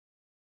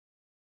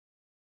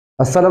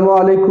আসসালামু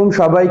আলাইকুম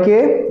সবাইকে।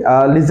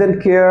 লিজেন্ড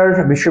কেয়ার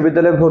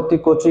বিশ্ববিদ্যালয় ভর্তি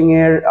কোচিং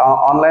এর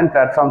অনলাইন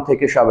প্ল্যাটফর্ম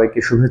থেকে সবাইকে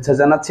শুভেচ্ছা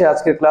জানাচ্ছি।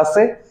 আজকের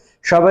ক্লাসে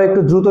সবাই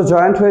একটু দ্রুত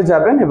জয়েন্ট হয়ে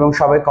যাবেন এবং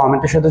সবাই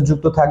কমেন্টের সাথে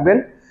যুক্ত থাকবেন।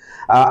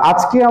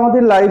 আজকে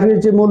আমাদের লাইভের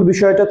যে মূল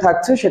বিষয়টা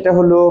থাকছে সেটা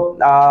হলো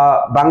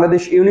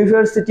Bangladesh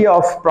university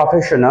of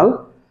professional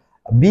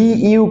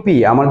BUP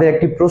আমাদের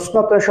একটি প্রশ্ন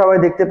আপনারা সবাই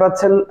দেখতে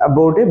পাচ্ছেন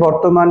বোর্ডে।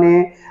 বর্তমানে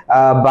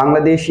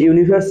বাংলাদেশ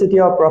ইউনিভার্সিটি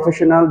অফ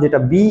প্রফেশনাল যেটা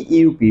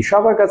BUP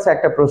সবার কাছে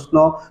একটা প্রশ্ন,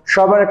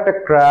 সবার একটা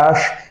ক্রাশ,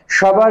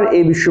 সবার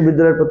এই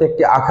বিশ্ববিদ্যালয়ের প্রতি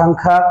একটি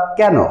আকাঙ্ক্ষা।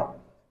 কেন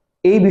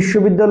এই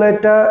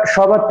বিশ্ববিদ্যালয়টা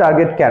সবার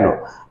টার্গেট? কেন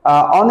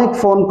অনেক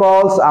ফোন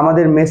কলস,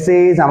 আমাদের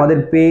মেসেজ, আমাদের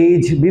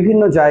পেজ,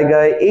 বিভিন্ন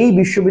জায়গায় এই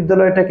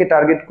বিশ্ববিদ্যালয়টাকে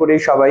টার্গেট করে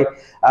সবাই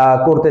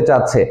করতে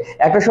চাচ্ছে।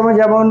 একটা সময়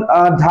যেমন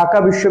ঢাকা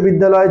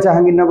বিশ্ববিদ্যালয়,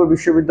 জাহাঙ্গীরনগর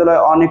বিশ্ববিদ্যালয়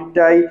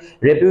অনেকটাই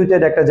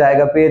রেপিউটেড একটা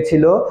জায়গা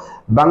পেয়েছিল,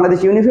 বাংলাদেশ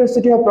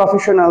ইউনিভার্সিটি অফ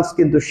প্রফেশনালস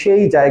কিন্তু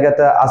সেই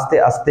জায়গাটা আস্তে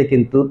আস্তে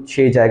কিন্তু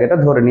সেই জায়গাটা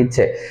ধরে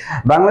নিচ্ছে।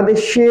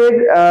 বাংলাদেশের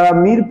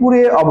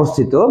মিরপুরে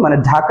অবস্থিত, মানে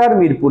ঢাকার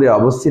মিরপুরে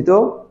অবস্থিত,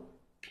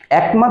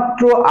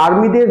 একমাত্র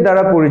আর্মি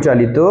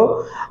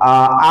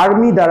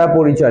দ্বারা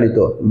পরিচালিত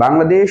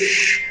বাংলাদেশ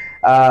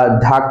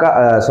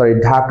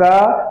ঢাকা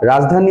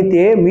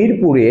রাজধানীতে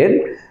মিরপুরের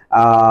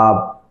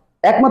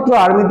একমাত্র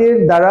আর্মিদের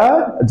দ্বারা,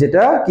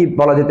 যেটা কি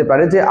বলা যেতে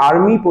পারে যে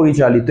আর্মি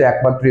পরিচালিত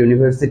একমাত্র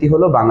ইউনিভার্সিটি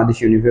হলো বাংলাদেশ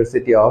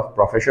ইউনিভার্সিটি অফ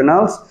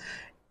প্রফেশনালস।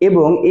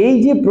 এবং এই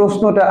যে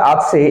প্রশ্নটা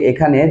আছে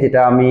এখানে, যেটা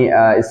আমি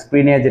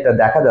স্ক্রিনে যেটা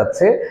দেখা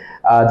যাচ্ছে,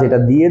 যেটা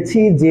দিয়েছি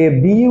যে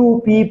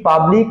BUP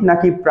পাবলিক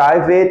নাকি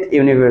প্রাইভেট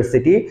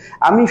ইউনিভার্সিটি,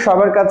 আমি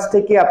সবার কাছ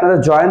থেকে, আপনারা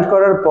জয়েন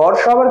করার পর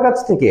সবার কাছ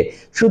থেকে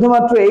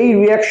শুধুমাত্র এই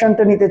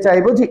রিয়াকশনটা নিতে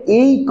চাইবো যে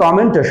এই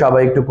কমেন্টটা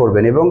সবাই একটু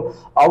করবেন এবং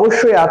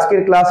অবশ্যই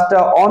আজকের ক্লাসটা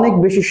অনেক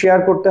বেশি শেয়ার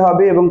করতে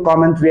হবে এবং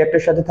কমেন্ট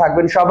রিয়াক্টের সাথে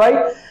থাকবেন সবাই।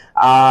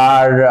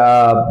 আর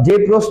যে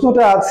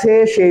প্রশ্নটা আছে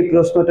সেই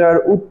প্রশ্নটার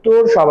উত্তর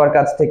সবার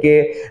কাছ থেকে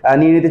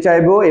নিয়ে নিতে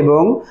চাইবো।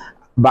 এবং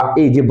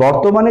এই যে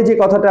বর্তমানে যে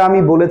কথাটা আমি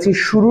বলেছি,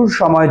 শুরুর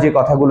সময় যে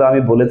কথাগুলো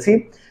আমি বলেছি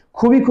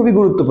খুবই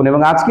গুরুত্বপূর্ণ,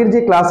 এবং আজকের যে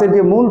ক্লাসের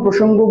যে মূল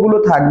প্রসঙ্গগুলো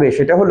থাকবে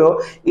সেটা হলো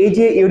এই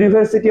যে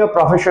university of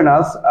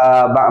professionals,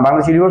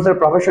 Bangladesh university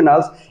of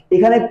professionals,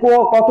 এখানে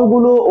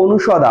কতগুলো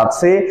অনুষদ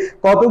আছে,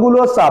 কতগুলো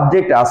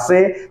সাবজেক্ট আছে,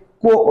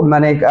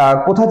 মানে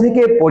কোথা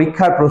থেকে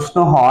পরীক্ষার প্রশ্ন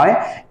হয়।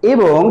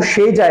 এবং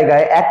সেই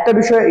জায়গায় একটা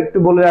বিষয় একটু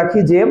বলে রাখি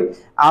যে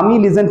আমি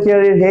লিজেন্ড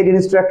কেয়ারের হেড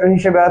ইনস্ট্রাক্টর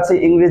হিসেবে আছি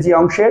ইংরেজি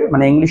অংশের,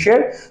 মানে ইংলিশের।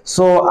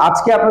 সো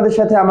আজকে আপনাদের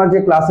সাথে আমার যে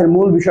ক্লাসের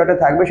মূল বিষয়টা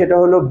থাকবে সেটা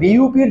হলো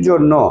BUP-র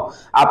জন্য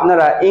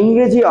আপনারা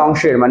ইংরেজি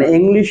অংশের, মানে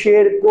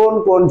ইংলিশের কোন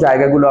কোন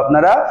জায়গাগুলো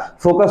আপনারা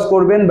ফোকাস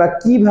করবেন বা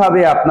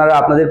কিভাবে আপনারা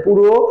আপনাদের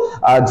পুরো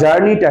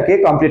জার্নিটাকে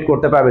কমপ্লিট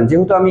করতে পারবেন।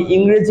 যেহেতু আমি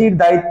ইংরেজির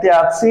দায়িত্বে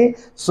আছি,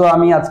 সো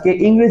আমি আজকে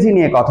ইংরেজি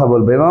নিয়ে কথা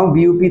বলবো। এবং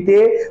BUP-তে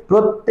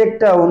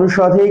প্রত্যেকটা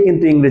অনুষদেই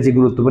কিন্তু ইংরেজি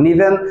গুরুত্বপূর্ণ।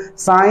 ইভেন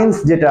সায়েন্স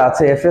যেটা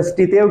আছে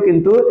FST-তেও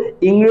কিন্তু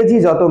ইংরেজি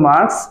যত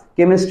মার্কস,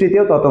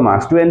 কেমিস্ট্রিতেও তত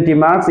মার্কস, 20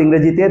 মার্কস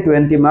ইংরেজিতে,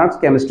 20 মার্কস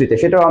কেমিস্ট্রিতে,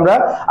 সেটাও আমরা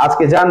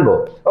আজকে জানবো।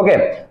 ওকে,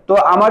 তো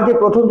আমার যে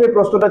প্রথম যে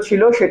প্রশ্নটা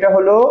ছিল সেটা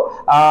হলো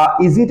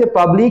is it a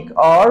public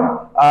or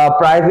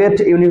private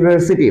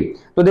university.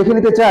 তো দেখে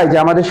নিতে চাই যে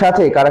আমাদের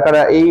সাথে কারা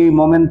কারা এই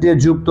মোমেন্টে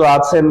যুক্ত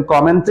আছেন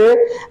কমেন্টে,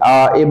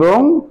 এবং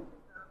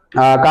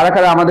কারা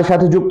কারা আমাদের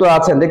সাথে যুক্ত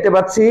আছেন। দেখতে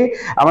পাচ্ছি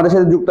আমাদের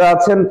সাথে যুক্ত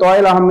আছেন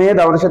তয়েল আহমেদ,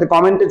 আমাদের সাথে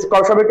কমেন্টে,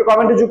 সবাই একটু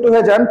কমেন্টে যুক্ত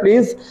হয়ে যান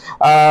প্লিজ।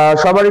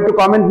 সবার একটু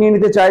কমেন্ট নিয়ে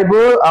নিতে চাইবো।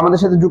 আমাদের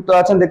সাথে যুক্ত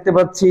আছেন, দেখতে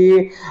পাচ্ছি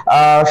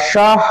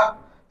শাহ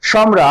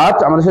সম্রাট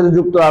আমাদের সাথে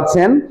যুক্ত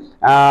আছেন।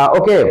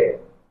 ওকে,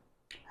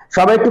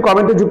 সবাই একটু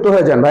কমেন্টে যুক্ত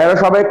হয়ে যান ভাইয়ারা,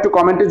 সবাই একটু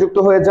কমেন্টে যুক্ত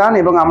হয়ে যান।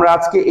 এবং আমরা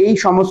আজকে এই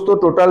সমস্ত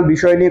টোটাল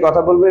বিষয় নিয়ে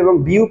কথা বলবো এবং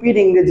BUP-র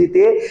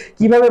ইংরেজিতে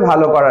কিভাবে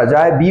ভালো করা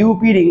যায়,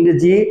 BUP-র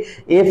ইংরেজি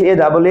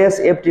FASS,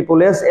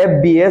 FSSS,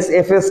 FBS,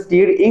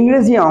 FST-র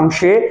ইংরেজি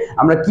অংশে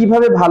আমরা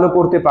কিভাবে ভালো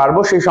করতে পারবো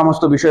সেই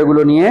সমস্ত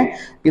বিষয়গুলো নিয়ে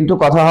কিন্তু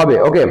কথা হবে।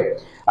 ওকে,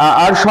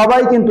 আর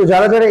সবাই কিন্তু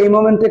যারা যারা এই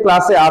মোমেন্টে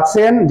ক্লাসে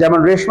আছেন, যেমন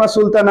রেশমা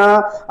সুলতানা,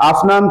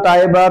 আফনান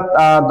তায়েবা,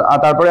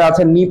 তারপরে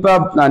আছেন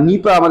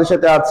নিপা আমাদের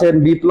সাথে আছেন,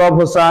 বিপ্লব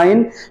হোসাইন,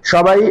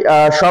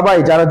 সবাই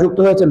যারা যুক্ত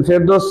হয়েছেন,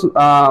 ফেরদৌস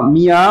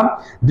মিয়া,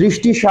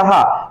 দৃষ্টি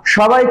সাহা,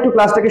 সবাই একটু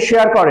ক্লাসটাকে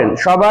শেয়ার করেন।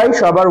 সবাই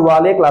সবার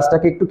ওয়ালে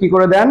ক্লাসটাকে একটু কি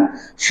করে দেন,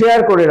 শেয়ার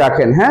করে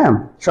রাখেন। হ্যাঁ,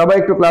 সবাই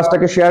একটু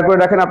ক্লাসটাকে শেয়ার করে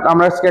রাখেন।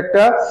 আমরা আজকে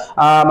একটা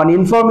মানে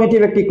ইনফরমেটিভ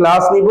একটি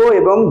ক্লাস নিব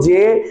এবং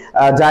যে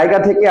জায়গা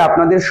থেকে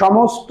আপনাদের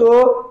সমস্ত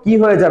কি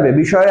হয়ে যাবে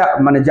বিষয়,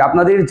 মানে যে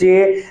আপনাদের যে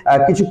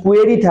কিছু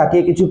কোয়েরি থাকে,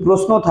 কিছু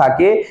প্রশ্ন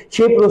থাকে,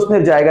 সেই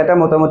প্রশ্নের জায়গাটা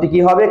মোটামুটি কি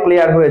হবে,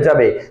 ক্লিয়ার হয়ে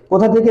যাবে।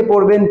 কোথা থেকে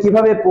পড়বেন,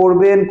 কিভাবে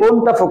পড়বেন,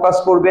 কোনটা ফোকাস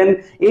করবেন,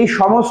 এই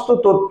সমস্ত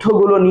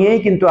তথ্যগুলো নিয়েই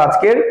কিন্তু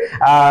আজকের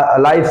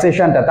লাইভ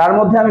সেশনটা। তার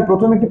মধ্যে আমি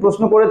প্রথমে একটি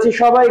প্রশ্ন করেছি,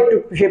 সবাই একটু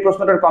সেই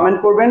প্রশ্নটার কমেন্ট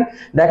করবেন।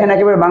 দেখেন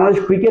একেবারে বাংলাদেশ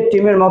ক্রিকেট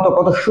টিমের মতো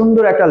কত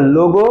সুন্দর একটা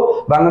লোগো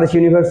বাংলাদেশ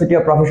ইউনিভার্সিটি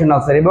অফ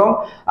প্রফেশনালসের। এবং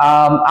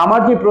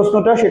আমার যে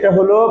প্রশ্নটা সেটা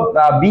হলো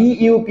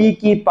BUP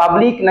কি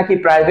পাবলিক নাকি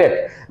প্রাইভেট,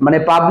 মানে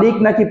পাবলিক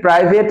নাকি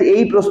প্রাইভেট,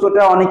 এই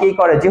প্রশ্নটা অনেকেই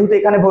করে। যেহেতু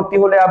এখানে ভর্তি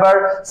হলে আবার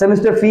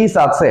সেমিস্টার ফিস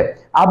আছে,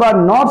 আবার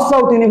নর্থ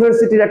সাউথ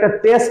ইউনিভার্সিটির একটা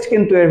টেস্ট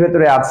কিন্তু এর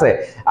ভেতরে আছে।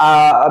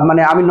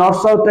 মানে আমি নর্থ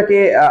সাউথটাকে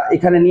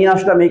এখানে নিয়ে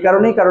আসলাম এই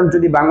কারণেই, কারণ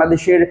যদি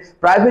বাংলাদেশের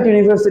প্রাইভেট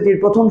ইউনিভার্সিটির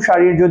প্রথম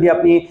সারির যদি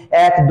আপনি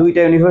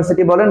 1-2টা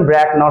ইউনিভার্সিটি বলেন,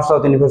 ব্র্যাক নর্থ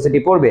সাউথ ইউনিভার্সিটি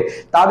পড়বে,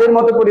 তাদের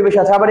মতো পরিবেশ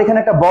আছে। আবার এখানে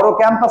একটা বড়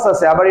ক্যাম্পাস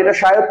আছে, আবার এটা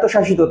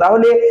স্বায়ত্তশাসিত।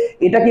 তাহলে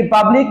এটা কি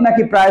পাবলিক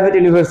নাকি প্রাইভেট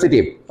ইউনিভার্সিটি?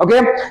 ওকে,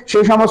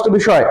 সেই সমস্ত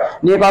বিষয়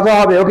নিয়ে কথা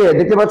হবে। ওকে,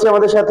 দেখতে পাচ্ছি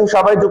আমাদের সাথে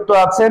সবাই যুক্ত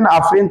আছেন,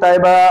 আফরিন,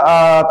 তাইবা,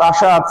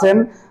 তাশা আছেন,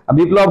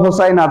 বিপ্লব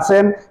হোসাইন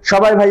আছেন।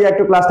 সবাই ভাইয়া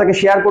একটু ক্লাসটাকে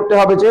শেয়ার করতে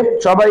হবে, যে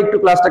সবাই একটু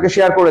ক্লাসটাকে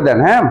শেয়ার করে দেন।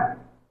 হ্যাঁ,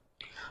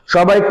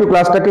 সবাই একটু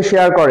ক্লাসটাকে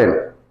শেয়ার করেন,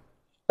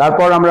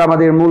 তারপর আমরা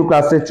আমাদের মূল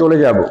ক্লাসে চলে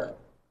যাব।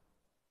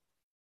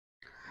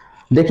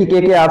 দেখি কে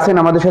কে আছেন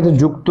আমাদের সাথে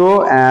যুক্ত।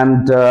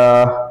 এন্ড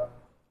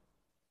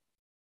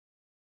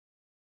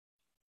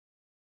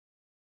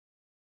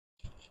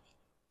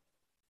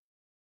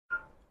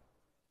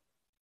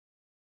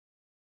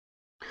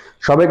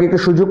সবাইকে একটু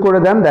সুযোগ করে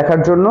দেন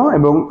দেখার জন্য,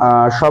 এবং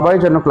সবাই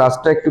যেন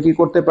ক্লাসটা একটু কি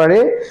করতে পারে,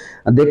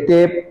 দেখতে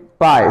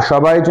পায়,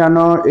 সবাই যেন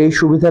এই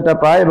সুবিধাটা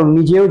পায়, এবং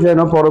নিজেও যেন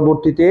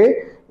পরবর্তীতে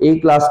এই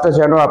ক্লাসটা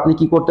যেন আপনি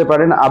কি করতে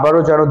পারেন,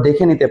 আবারও যেন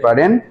দেখে নিতে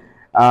পারেন।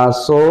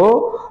 সো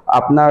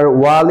আপনার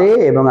ওয়ালে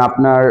এবং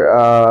আপনার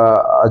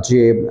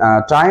যে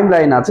টাইম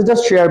লাইন আছে,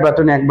 জাস্ট শেয়ার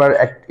বাটনে একবার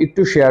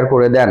একটু শেয়ার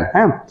করে দেন।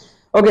 হ্যাঁ,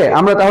 ওকে,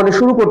 আমরা তাহলে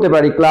শুরু করতে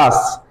পারি ক্লাস।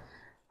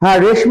 হ্যাঁ,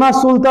 রেশমা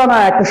সুলতানা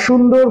একটা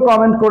সুন্দর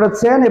কমেন্ট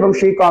করেছেন, এবং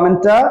সেই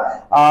কমেন্টটা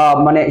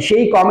মানে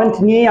সেই কমেন্ট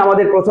নিয়েই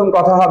আমাদের প্রথম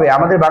কথা হবে।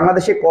 আমাদের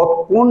বাংলাদেশে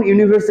কোন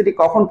ইউনিভার্সিটি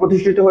কখন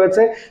প্রতিষ্ঠিত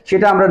হয়েছে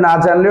সেটা আমরা না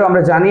জানলেও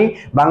আমরা জানি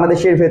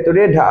বাংলাদেশের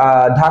ভেতরে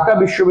ঢাকা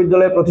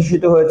বিশ্ববিদ্যালয়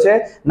প্রতিষ্ঠিত হয়েছে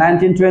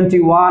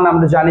 1921।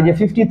 আমরা জানি যে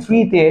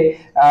 53-তে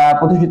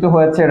প্রতিষ্ঠিত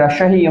হয়েছে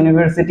রাজশাহী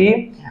ইউনিভার্সিটি।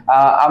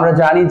 আমরা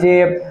জানি যে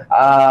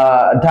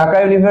ঢাকা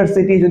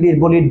ইউনিভার্সিটি যদি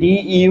বলি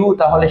DU,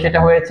 তাহলে সেটা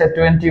হয়েছে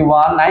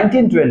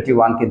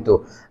 1921 কিন্তু।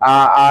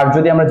 আর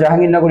যদি আমরা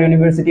জাহাঙ্গীরনগর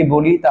ইউনিভার্সিটি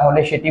বলি, তাহলে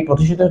সেটি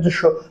প্রতিষ্ঠিত হচ্ছে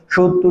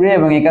 70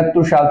 এবং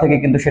 71 সাল থেকে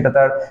কিন্তু সেটা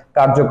তার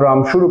কার্যক্রম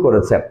শুরু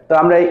করেছে। তো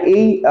আমরা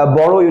এই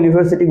বড়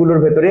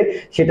ইউনিভার্সিটিগুলোর ভেতরে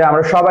সেটা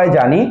আমরা সবাই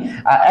জানি।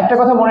 একটা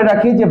কথা মনে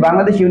রাখি যে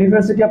বাংলাদেশ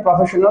ইউনিভার্সিটি অফ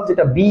প্রফেশনাল,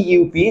 যেটা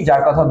BUP,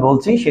 যার কথা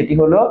বলছি, সেটি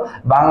হলো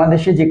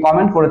বাংলাদেশে যে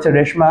কমেন্ট করেছে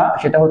রেশমা,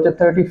 সেটা হচ্ছে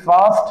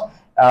 31st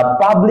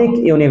পাবলিক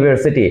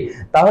ইউনিভার্সিটি।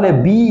 তাহলে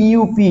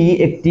BUP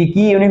একটি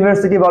কি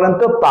ইউনিভার্সিটি বলেন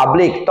তো?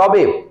 পাবলিক।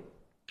 তবে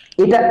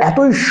এটা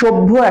এতই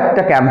সভ্য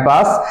একটা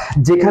ক্যাম্পাস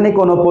যেখানে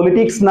কোনো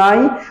পলিটিক্স নাই,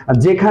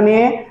 যেখানে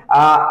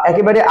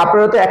একেবারে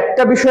আপনারা তো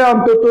একটা বিষয়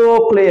অন্তত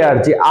ক্লিয়ার,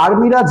 যে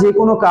আর্মিরা যে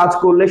কোনো কাজ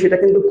করলে সেটা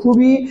কিন্তু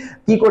খুবই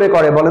কি করে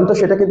করে বলেন তো,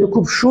 সেটা কিন্তু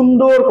খুব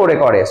সুন্দর করে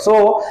করে। সো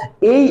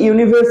এই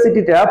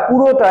ইউনিভার্সিটিটা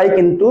পুরোটাই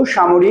কিন্তু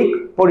সামরিক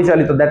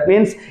পরিচালিত, দ্যাট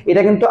মিনস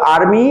এটা কিন্তু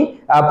আর্মি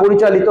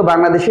পরিচালিত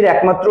বাংলাদেশের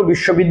একমাত্র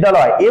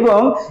বিশ্ববিদ্যালয়। এবং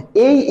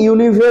এই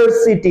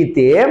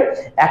ইউনিভার্সিটিতে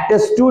একটা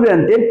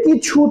স্টুডেন্টের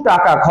কিছু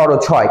টাকা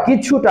খরচ হয়,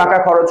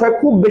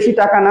 খুব বেশি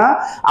টাকা না।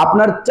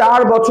 আপনার 4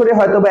 বছরে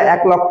হয়তো বা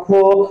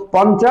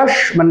 1,50,000,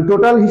 মানে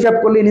টোটাল হিসাব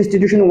করলে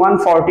ইনস্টিটিউশন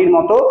 140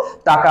 মতো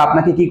টাকা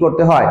আপনাকে কি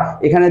করতে হয়,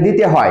 এখানে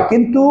দিতে হয়।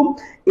 কিন্তু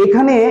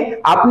এখানে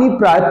আপনি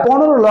প্রায়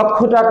 15 লক্ষ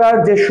টাকার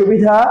যে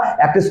সুবিধা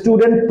একটা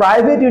স্টুডেন্ট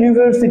প্রাইভেট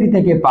ইউনিভার্সিটি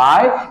থেকে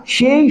পায়,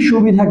 সেই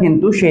সুবিধা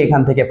কিন্তু সে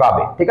এখান থেকে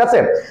পাবে। ঠিক আছে?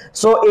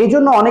 সো এই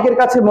জন্য অনেকের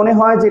কাছে মনে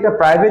হয় যে এটা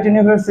প্রাইভেট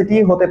ইউনিভার্সিটি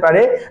হতে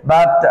পারে,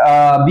 বাট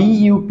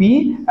BUP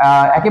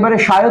একেবারে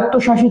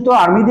স্বায়ত্তশাসিত,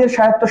 আর্মিদের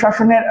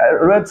স্বায়ত্তশাসনের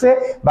রয়েছে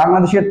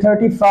বাংলাদেশের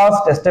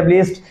 31st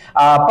এস্টাবলিশড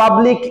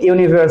পাবলিক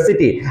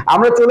ইউনিভার্সিটি।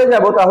 আমরা চলে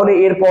যাব তাহলে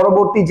এর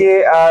পরবর্তী যে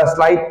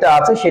স্লাইডটা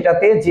আছে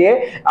সেটাতে, যে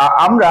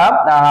আমরা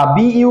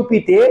BUP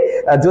তে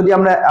যদি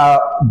আমরা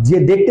যে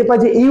দেখতে পাই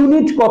যে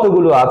ইউনিট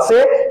কতগুলো আছে,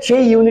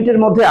 সেই ইউনিটের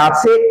মধ্যে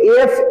আছে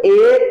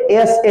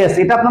FASS।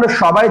 এটা আপনারা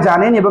সবাই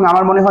জানেন, এবং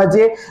আমার মনে হয়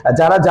যে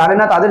যারা জানে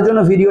না তাদের জন্য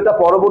ভিডিওটা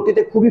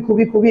পরবর্তীতে খুবই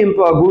খুবই খুবই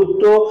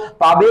গুরুত্ব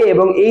পাবে।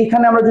 এবং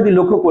এইখানে আমরা যদি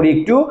লক্ষ্য করি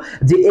একটু,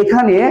 যে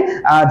এখানে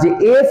যে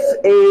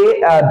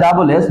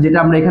FASS যেটা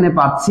আমরা এখানে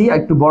পাচ্ছি,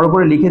 একটু বড়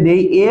করে লিখে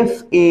দেই,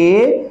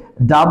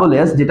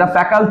 FASS যেটা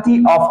faculty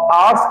of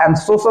arts and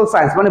social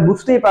science, মানে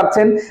বুঝতেই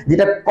পারছেন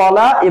যেটা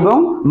কলা এবং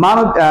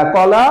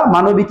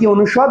মানবিকী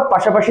অনুষদ,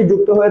 পাশাপাশি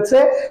যুক্ত হয়েছে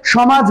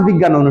সমাজ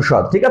বিজ্ঞান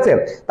অনুষদ। ঠিক আছে?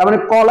 তার মানে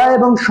কলা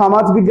এবং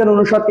সমাজ বিজ্ঞান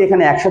অনুষদকে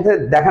এখানে একসাথে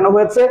দেখানো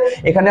হয়েছে।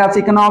 এখানে আছে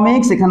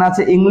ইকোনমিক্স, এখানে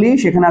আছে ইংলিশ,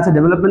 এখানে আছে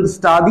ডেভেলপমেন্ট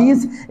স্টাডিজ,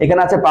 এখানে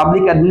আছে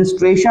পাবলিক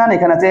অ্যাডমিনিস্ট্রেশন,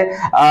 এখানে আছে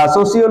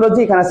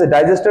সোসিওলজি, এখানে আছে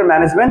ডাইজেস্টার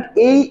ম্যানেজমেন্ট।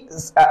 এই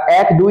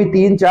 1, 2,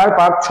 3, 4,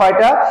 5,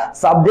 6টা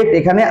সাবজেক্ট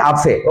এখানে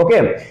আছে। ওকে,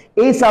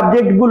 এই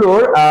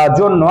সাবজেক্টগুলোর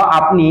জন্য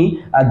আপনি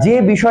যে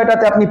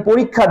বিষয়টাতে আপনি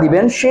পরীক্ষা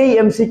দিবেন, সেই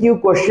MCQ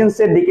কোশ্চেন্স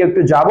এর দিকে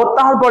একটু যাব,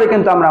 তারপরে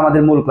কিন্তু আমরা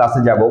আমাদের মূল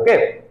ক্লাসে যাব। ওকে,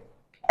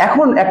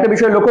 এখন একটা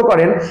বিষয় লক্ষ্য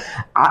করেন,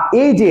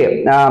 এই যে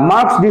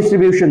মার্কস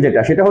ডিস্ট্রিবিউশন যেটা,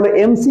 সেটা হলো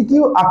MCQ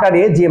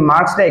আকারে যে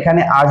মার্কসটা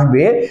এখানে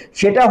আসবে,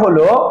 সেটা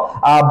হলো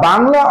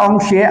বাংলা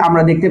অংশে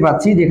আমরা দেখতে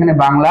পাচ্ছি যেখানে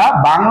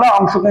বাংলা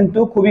অংশ কিন্তু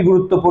খুবই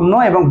গুরুত্বপূর্ণ,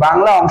 এবং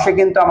বাংলা অংশে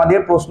কিন্তু আমাদের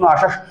প্রশ্ন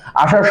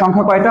আসার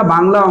সংখ্যা কয়টা?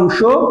 বাংলা অংশ,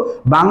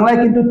 বাংলায়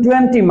কিন্তু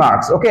 20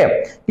 মার্কস। ওকে,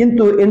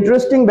 কিন্তু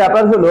ইন্টারেস্টিং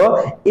ব্যাপার হলো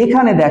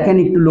এখানে দেখেন,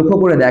 একটু লক্ষ্য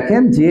করে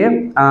দেখেন যে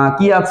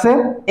কি আছে,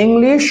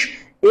 ইংলিশ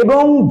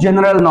এবং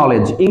জেনারেল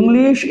নলেজ,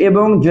 ইংলিশ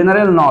এবং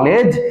জেনারেল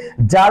নলেজ।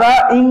 যারা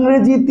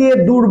ইংরেজিতে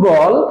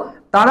দুর্বল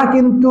তারা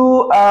কিন্তু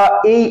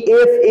এই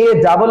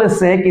FASS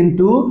এ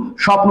কিন্তু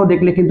স্বপ্ন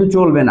দেখলে কিন্তু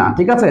চলবে না,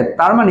 ঠিক আছে?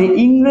 তার মানে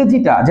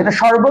ইংরেজিটা যেটা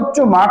সর্বোচ্চ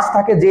মার্কস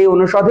থাকে যে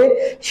অনুষদে,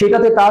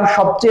 সেটাতে তার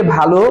সবচেয়ে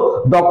ভালো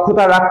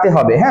দক্ষতা রাখতে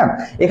হবে। হ্যাঁ,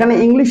 এখানে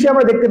ইংলিশে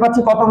আমরা দেখতে পাচ্ছি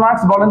কত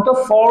মার্কস বলেন তো?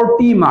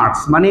 40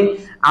 মার্কস। মানে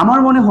আমার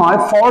মনে হয়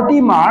 40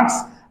 মার্কস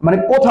মানে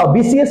কোথাও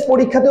BCS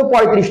পরীক্ষাতেও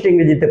 35টা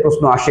ইংরেজিতে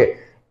প্রশ্ন আসে।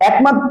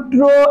 একমাত্র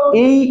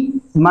এই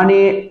মানে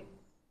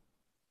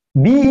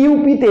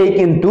BUP তেই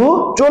কিন্তু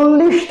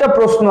 40টা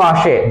প্রশ্ন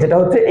আসে, যেটা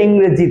হচ্ছে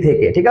ইংরেজি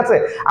থেকে, ঠিক আছে?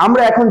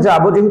 আমরা এখন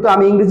যাব, যেহেতু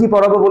আমি ইংরেজি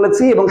পড়াবো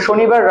বলেছি এবং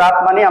শনিবার রাত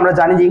মানে আমরা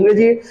জানি যে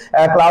ইংরেজি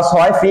ক্লাস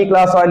হয়, ফ্রি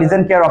ক্লাস হয়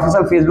লিজেন কেয়ার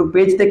অফিসিয়াল ফেসবুক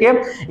পেজ থেকে।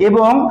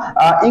 এবং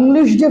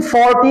ইংলিশ যে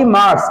 40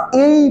 মার্কস,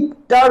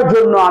 এইটার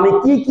জন্য আমি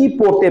কি কি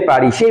পড়তে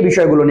পারি সেই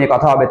বিষয়গুলো নিয়ে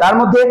কথা হবে। তার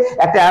মধ্যে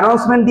একটা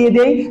অ্যানাউন্সমেন্ট দিয়ে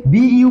দেই,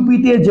 BUP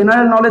তে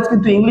জেনারেল নলেজ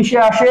কিন্তু ইংলিশে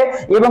আসে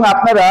এবং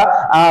আপনারা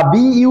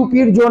BUP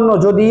এর জন্য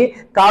যদি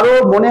কারো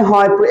মনে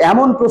হয়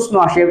এমন প্রশ্ন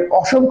আসে,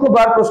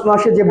 অসংখ্যবার প্রশ্ন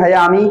আসে যে ভাইয়া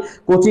আমি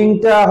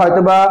কোচিংটা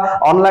হয়তোবা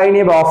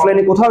অনলাইনে বা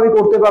অফলাইনে কোথাও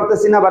করতে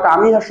পারতেছি না, বাট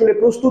আমি আসলে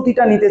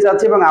প্রস্তুতিটা নিতে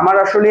চাচ্ছি এবং আমার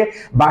আসলে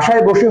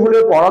বাসায় বসে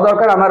হলেও পড়া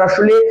দরকার, আমার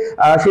আসলে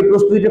সেই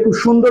প্রস্তুতিটা খুব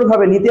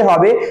সুন্দরভাবে নিতে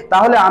হবে,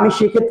 তাহলে আমি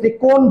সেক্ষেত্রে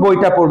কোন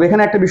বইটা পড়বো?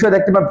 এখানে একটা বিষয়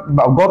দেখতে পাবেন,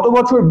 গত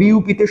বছর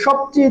BUP তে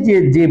সবচেয়ে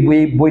যে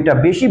বইটা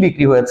বেশি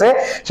বিক্রি হয়েছে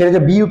সেটা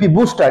হচ্ছে BUP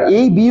বুস্টার।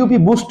 এই BUP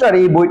বুস্টার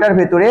এই বইটার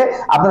ভেতরে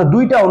আপনারা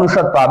দুইটা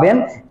অনুষদ পাবেন।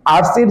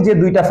 আর্টস এর যে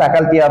দুইটা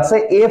ফ্যাকাল্টি আছে,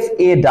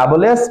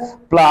 FASS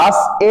প্লাস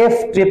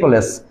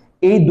FSSS,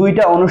 এই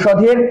দুইটা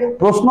অনুষদের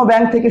প্রশ্ন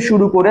ব্যাংক থেকে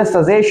শুরু করে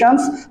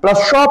সাজেশনস প্লাস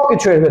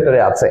সবকিছু এর ভেতরে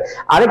আছে।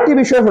 আরেকটি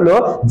বিষয় হলো,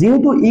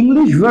 যেহেতু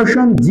ইংলিশ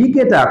ভার্সন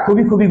জিকেটা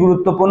খুবই খুবই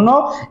গুরুত্বপূর্ণ,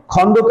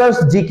 খন্দকার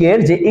জিকের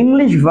যে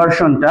ইংলিশ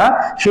ভার্সনটা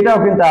সেটাও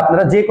কিন্তু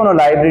আপনারা যে কোনো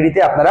লাইব্রেরিতে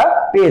আপনারা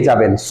পেয়ে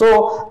যাবেন। সো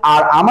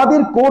আর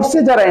আমাদের কোর্সে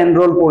যারা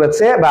এনরোল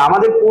করেছে বা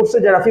আমাদের কোর্সে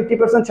যারা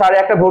 50% ছাড়ে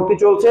একটা ভর্তি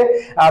চলছে,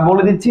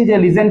 বলে দিচ্ছি যে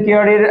লিজেন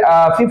কেয়ারের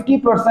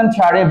 50%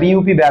 ছাড়ে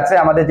BUP ব্যাচে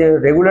আমাদের যে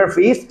রেগুলার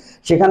ফিস,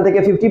 সেখান থেকে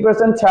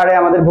 50% ছাড়ে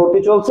আমাদের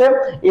ভর্তি চলছে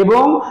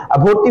এবং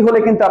ভর্তি হলে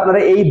কিন্তু আপনারা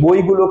এই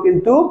বইগুলো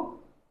কিন্তু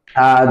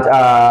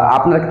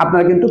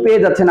আপনারা কিন্তু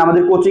পেয়ে যাচ্ছেন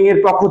আমাদের কোচিং এর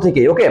পক্ষ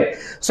থেকে। ওকে,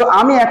 সো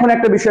আমি এখন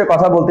একটা বিষয়ে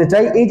কথা বলতে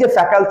চাই। এই যে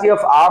faculty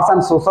of arts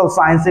and social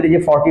সায়েন্সের এই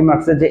যে 40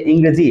 মার্কসের যে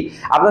ইংরেজি,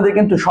 আপনাদের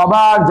কিন্তু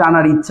সবার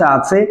জানার ইচ্ছা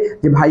আছে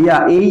যে ভাইয়া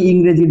এই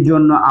ইংরেজির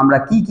জন্য আমরা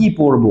কি কি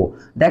পড়ব।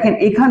 দেখেন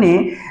এখানে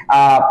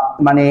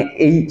মানে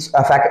এই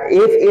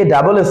FASS এ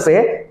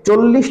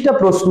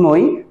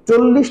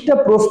 40টা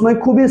প্রশ্নই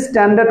খুবই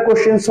স্ট্যান্ডার্ড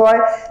কোশ্চেন্স হয়।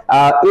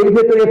 এর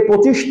ভেতরে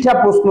 25টা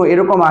প্রশ্ন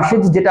এরকম আসে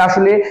যেটা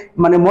আসলে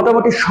মানে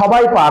মোটামুটি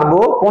সবাই পারবো।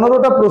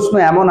 15টা প্রশ্ন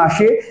এমন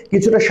আসে,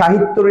 কিছুটা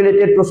সাহিত্য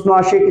রিলেটেড প্রশ্ন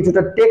আসে,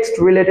 কিছুটা টেক্সট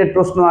রিলেটেড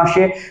প্রশ্ন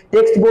আসে।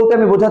 টেক্সট বলতে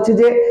আমি বোঝাচ্ছি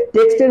যে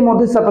টেক্সটের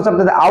মধ্যে সাপোজ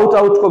আপনাদের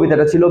আউট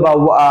কবিতাটা ছিল বা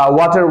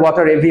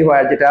ওয়াটার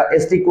এভরিওয়্যার, যেটা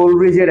ST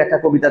কোলরিজের একটা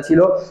কবিতা ছিল।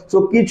 সো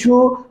কিছু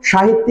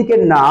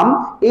সাহিত্যিকের নাম,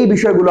 এই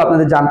বিষয়গুলো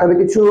আপনাদের জানতে হবে।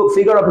 কিছু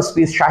ফিগার অফ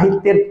স্পিচ,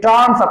 সাহিত্যের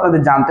টার্মস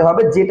আপনাদের জানতে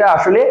হবে, যেটা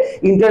আসলে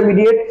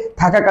ইন্টারমিডিয়েট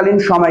থাকাকালীন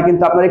সময়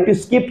কিন্তু আপনারা একটু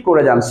স্কিপ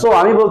করে যান। সো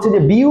আমি বলছি যে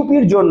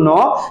BUP-র জন্য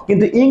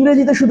কিন্তু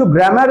ইংরেজিতে শুধু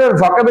গ্রামার আর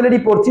ভোকাবুলারি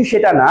পড়ছি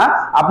সেটা না,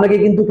 আপনাকে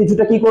কিন্তু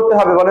কিছুটা কি করতে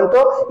হবে বলেন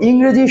তো?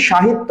 ইংরেজি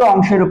সাহিত্য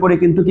অংশের উপরে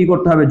কিন্তু কি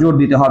করতে হবে? জোর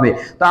দিতে হবে।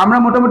 তো আমরা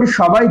মোটামুটি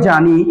সবাই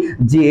জানি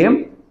যে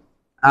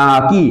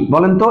কি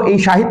বলেন তো, এই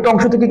সাহিত্য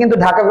অংশ থেকে কিন্তু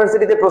ঢাকা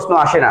ইউনিভার্সিটিতে প্রশ্ন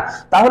আসে না।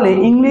 তাহলে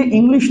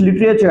ইংলিশ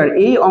লিটারেচার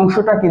এই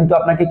অংশটা কিন্তু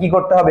আপনাকে কি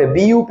করতে হবে?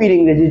 BUP-র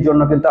ইংরেজির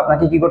জন্য কিন্তু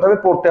আপনাকে কি করতে হবে?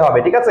 পড়তে হবে,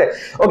 ঠিক আছে?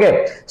 ওকে,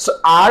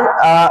 আর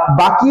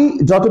বাকি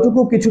যতটুকু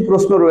কিছু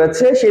প্রশ্ন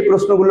রয়েছে সেই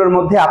প্রশ্নগুলোর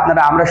মধ্যে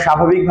আমরা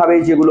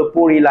স্বাভাবিকভাবেই যেগুলো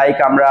পড়ি, লাইক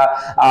আমরা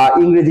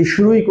ইংরেজি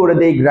শুরুই করে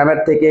দেই গ্রামার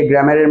থেকে,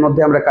 গ্রামারের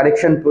মধ্যে আমরা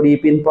কারেকশন পড়ি,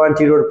 পিন পয়েন্ট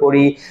জিরোর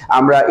পড়ি,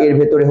 আমরা এর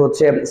ভেতরে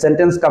হচ্ছে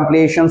সেন্টেন্স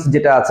কমপ্লিশনস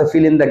যেটা আছে,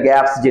 ফিল ইন দ্য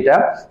গ্যাপস যেটা,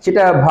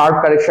 সেটা ভার্ব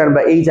কারেকশন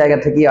বা এই জায়গা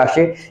থেকে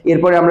আসে।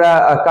 এরপরে আমরা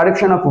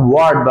কারেকশন অফ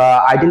ওয়ার্ড বা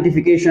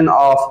আইডেন্টিফিকেশন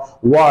অফ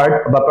ওয়ার্ড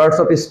বা পার্টস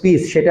অফ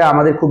স্পিচ, সেটা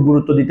আমাদের খুব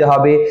গুরুত্ব দিতে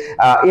হবে।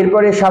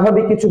 এরপরে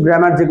স্বাভাবিক কিছু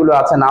গ্রামার যেগুলো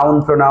আছে, নাউন,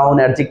 প্রোনাউন,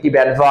 অ্যাডজেক্টিভ,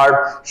 অ্যাডভার্ব,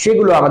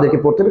 সেগুলো আমাদেরকে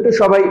পড়তে হবে। একটু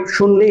সবাই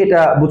শুনলেই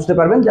এটা বুঝতে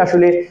পারবেন যে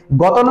আসলে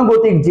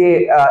গতানুগতিক যে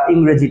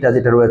ইংরেজিটা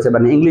যেটা রয়েছে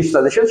মানে ইংলিশ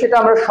সাজেশন, সেটা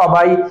আমরা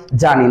সবাই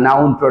জানি,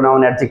 নাউন, প্রোনাউন,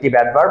 অ্যাডজেক্টিভ,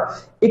 অ্যাডভার্ব।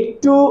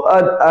 একটু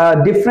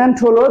ডিফারেন্ট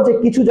হলো যে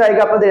কিছু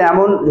জায়গা আপনাদের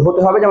এমন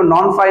হতে হবে, যেমন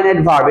নন ফাইনাইট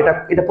ভার্ব,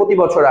 এটা প্রতি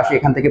বছর আসে,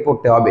 এখান থেকে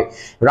পড়তে হবে।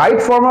 রাইট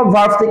ফর্ম অফ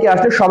ভার্ব থেকে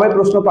আসলে সবাই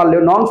প্রশ্ন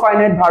পারলেও নন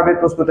ফাইনাইট ভার্বের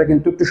প্রশ্নটা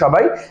কিন্তু একটু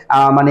সবাই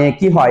মানে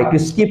কি হয়, একটু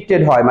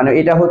স্কিপটেড হয়, মানে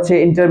এটা হচ্ছে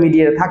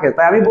ইন্টারমিডিয়েট থাকে।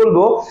 তাই আমি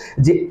বলবো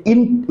যে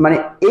মানে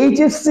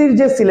HSC-র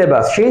যে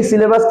সিলেবাস, সেই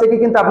সিলেবাস থেকে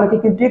কিন্তু আপনাকে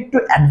কিন্তু একটু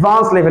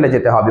অ্যাডভান্স লেভেলে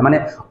যেতে হবে, মানে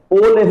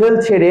ও লেভেল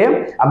ছেড়ে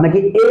আপনাকে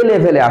A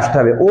লেভেলে আসতে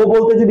হবে। ও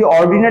বলতে যদি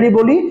অর্ডিনারি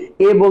বলি,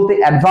 A বলতে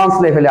অ্যাডভান্স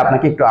লেভেলে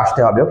আপনাকে একটু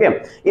আসতে হবে। ওকে,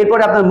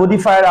 এরপরে আপনার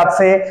মডিফায়ার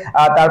আছে,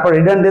 তারপর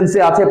রিডান্ডেন্সি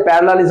আছে,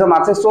 প্যারালালিজম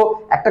আছে। সো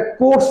একটা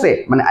কোর্সে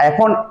মানে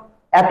এখন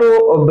এত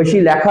বেশি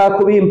লেখা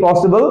খুবই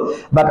ইম্পসিবল,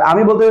 বাট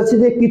আমি বলতে চাচ্ছি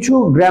যে কিছু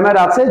গ্রামার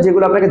আছে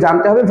যেগুলো আপনাকে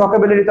জানতে হবে।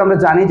 ভোকাবুলারি তো আমরা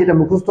জানি যেটা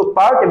মুখস্থ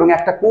পার্ট, এবং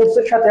একটা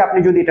কোর্সের সাথে আপনি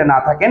যদি এটা না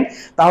থাকেন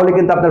তাহলে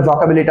কিন্তু আপনার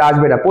ভোকাবুলারিটা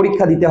আসবে না।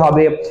 পরীক্ষা দিতে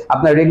হবে,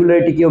 আপনার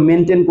রেগুলারিটি কেউ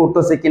মেনটেন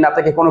করতেছে কিনা,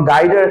 আপনাকে কোনো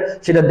গাইডার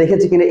সেটা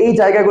দেখেছে কিনা, এই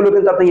জায়গাগুলো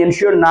কিন্তু আপনি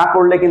এনশিওর না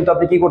করলে কিন্তু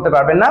আপনি কি করতে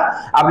পারবেন না,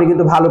 আপনি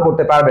কিন্তু ভালো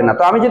করতে পারবেন না।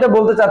 তো আমি যেটা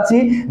বলতে চাচ্ছি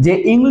যে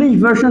ইংলিশ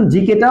ভার্সন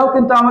জিকেটাও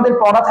কিন্তু আমাদের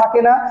পড়া থাকে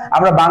না,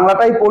 আমরা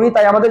বাংলাটাই পড়ি।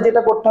 তাই আমাদের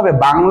যেটা করতে হবে,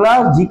 বাংলা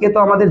জিকে তো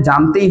আমাদের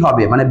জানতেই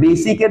হবে, মানে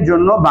বেসিকের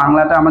জন্য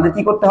বাংলাটা আমাদের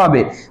কি করতে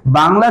হবে,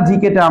 বাংলা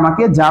জিকেটা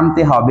আমাকে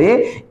জানতে হবে,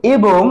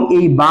 এবং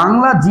এই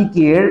বাংলা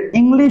জিকের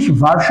ইংলিশ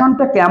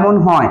ভার্সনটা কেমন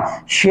হয়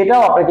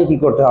সেটাও আপনাকে কি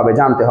করতে হবে,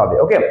 জানতে হবে।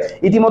 ওকে,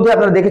 ইতিমধ্যে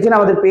আপনারা দেখেছেন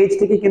আমাদের পেজ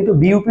থেকে কিন্তু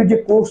বিইউপির যে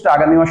কোর্সটা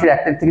আগামী মাসের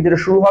 1 তারিখ থেকে যেটা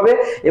শুরু হবে,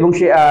 এবং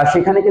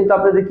সেখানে কিন্তু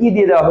আপনাদের কি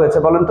দিয়ে দেওয়া হয়েছে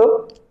বলেন তো,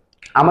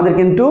 আমাদের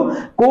কিন্তু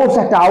কোর্স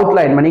একটা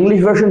আউটলাইন, মানে ইংলিশ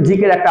ভার্সন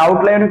জিকের একটা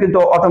আউটলাইনও কিন্তু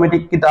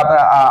অটোমেটিক কিন্তু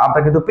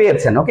আপনারা কিন্তু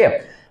পেয়েছেন। ওকে,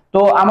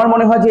 তো আমার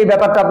মনে হয় যে এই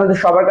ব্যাপারটা আপনাদের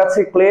সবার কাছে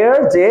ক্লিয়ার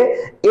যে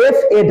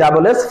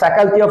FASS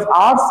faculty of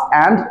arts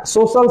and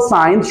social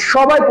science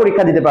সবাই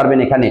পরীক্ষা দিতে পারবেন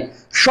এখানে,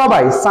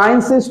 সবাই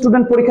সায়েন্সের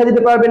স্টুডেন্ট পরীক্ষা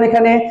দিতে পারবেন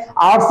এখানে,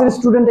 আর্টসের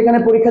স্টুডেন্ট এখানে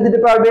পরীক্ষা দিতে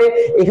পারবে,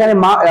 এখানে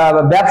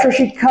ব্যবসা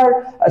শিক্ষার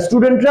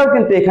স্টুডেন্টরাও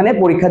কিন্তু এখানে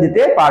পরীক্ষা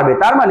দিতে পারবে।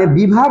 তার মানে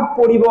বিভাগ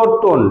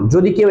পরিবর্তন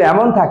যদি কেউ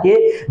এমন থাকে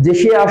যে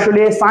সে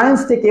আসলে সায়েন্স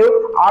থেকেও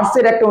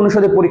আর্টসের একটা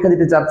অনুষদে পরীক্ষা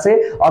দিতে চাচ্ছে,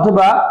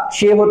 অথবা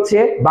সে হচ্ছে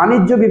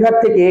বাণিজ্য বিভাগ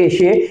থেকে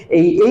এসে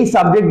এই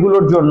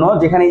সাবজেক্টগুলোর জন্য,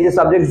 যেখানে এই যে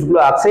সাবজেক্টগুলো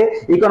আছে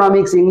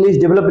economics, English,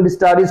 development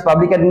studies,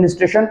 public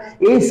administration,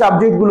 এই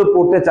সাবজেক্টগুলো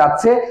পড়তে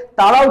চাচ্ছে,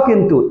 তারাও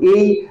কিন্তু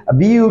এই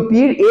বিইউপির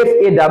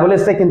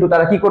FASS এ কিন্তু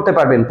তারা কি করতে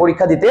পারবেন,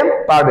 পরীক্ষা দিতে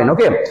পারবেন।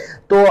 ওকে,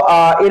 তো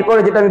এরপরে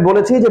যেটা আমি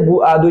বলেছি যে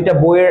দুইটা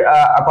বইয়ের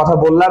কথা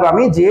বললাম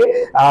আমি, যে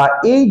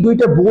এই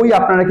দুইটা বই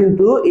আপনারা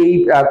কিন্তু এই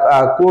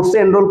কোর্সে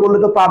এনরোল করলে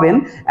তো পাবেন,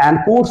 এন্ড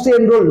কোর্সে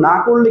এনরোল না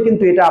করলে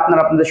কিন্তু এটা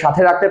আপনারা আপনাদের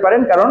সাথে রাখতে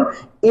পারেন, কারণ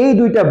এই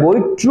দুইটা বই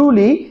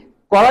ট্রুলি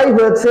করাই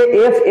হয়েছে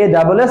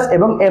FASS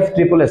এবং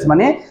FSSS,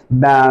 মানে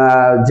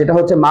যেটা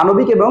হচ্ছে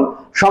মানবিক এবং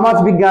সমাজ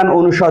বিজ্ঞান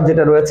অনুষদ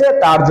যেটা রয়েছে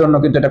তার জন্য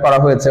কিন্তু এটা করা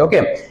হয়েছে। ওকে,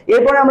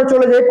 এরপরে আমরা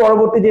চলে যাই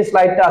পরবর্তী যে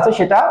স্লাইডটা আছে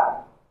সেটা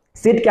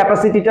সিট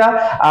ক্যাপাসিটিটা।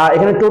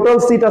 এখানে টোটাল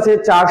সিট আছে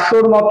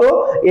 400-র মতো।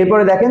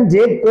 এরপরে দেখেন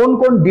যে কোন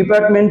কোন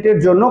ডিপার্টমেন্টের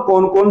জন্য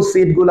কোন কোন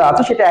সিটগুলো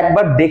আছে সেটা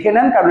একবার দেখে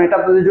নেন, কারণ এটা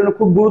আপনাদের জন্য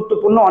খুব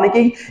গুরুত্বপূর্ণ।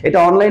 অনেকেই এটা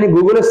অনলাইনে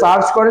গুগলে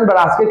সার্চ করেন, বাট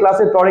আজকে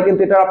ক্লাসের পরে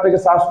কিন্তু এটা আপনাকে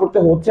সার্চ করতে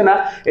হচ্ছে না,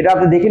 এটা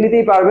আপনি দেখে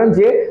নিতেই পারবেন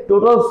যে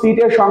টোটাল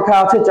সিটের সংখ্যা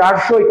আছে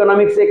 400।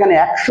 ইকোনমিক্স এখানে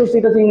 100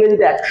 সিট আছে,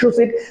 ইংরেজিতে 100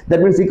 seat. That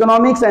means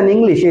economics and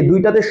English এই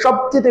দুইটাতে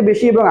সবচেয়ে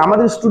বেশি, এবং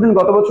আমাদের স্টুডেন্ট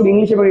গত বছর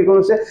ইংলিশ এবং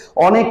ইকোনমিক্সে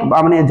অনেক,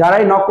 মানে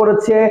যারাই নক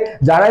করেছে,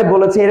 যারাই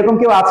বলেছে, এরকম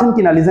কেউ আছেন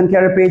কিনা লিজেন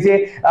কেয়ারের পেজে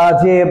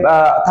যে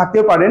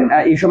থাকতেও পারেন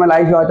এই সময়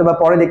লাইভ, হয়তো বা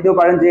পরে দেখতেও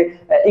পারেন যে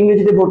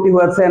ইংরেজিতে ভর্তি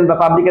হয়েছেন বা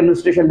পাবলিক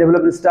অ্যাডমিনিস্ট্রেশন,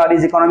 ডেভেলপমেন্ট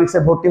স্টাডিজ, ইকোনমিক্সে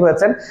ভর্তি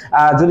হয়েছেন,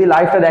 যদি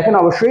লাইভটা দেখেন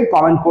অবশ্যই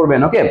কমেন্ট করবেন।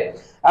 ওকে,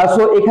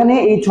 সো এখানে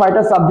এই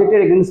 6টা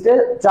সাবজেক্টের এগেইনস্টে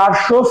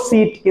 400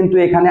 সিট কিন্তু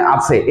এখানে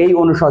আছে এই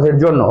অনুষদের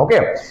জন্য। ওকে,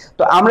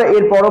 তো আমরা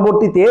এর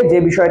পরবর্তীতে যে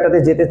বিষয়টাতে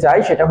যেতে চাই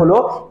সেটা হলো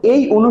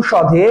এই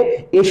অনুষদে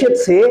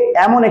এসেছে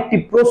এমন একটি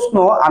প্রশ্ন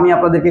আমি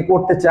আপনাদেরকে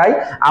করতে চাই।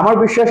 আমার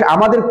বিশ্বাস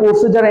আমাদের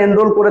কোর্সে যারা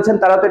এনরোল করেছেন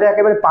তারা তো এটা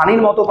একেবারে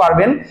পানির মতো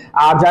পারবেন,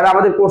 আর যারা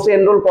আমাদের কোর্সে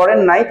এনরোল করেন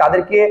নাই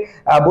তাদেরকে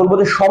বলবো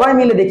যে সবাই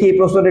মিলে দেখি এই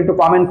প্রশ্নটা একটু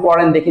কমেন্ট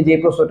করেন, দেখি যে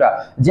এই প্রশ্নটা,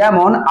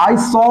 যেমন আই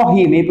স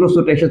হিম, এই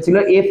প্রশ্নটা এসেছিল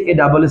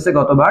FASS এ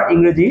গতবার,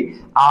 ইংরেজি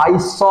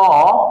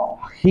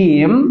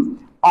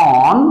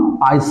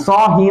I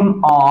saw him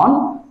on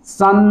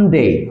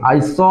Sunday. I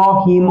saw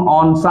him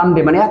on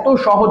Sunday, মানে এত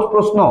সহজ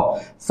প্রশ্ন।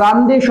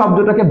 সানডে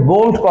শব্দটাকে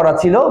বোল্ড করা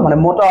ছিল, মানে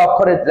মোটা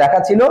অক্ষরে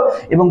লেখা ছিল,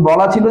 এবং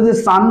বলা ছিল যে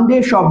সানডে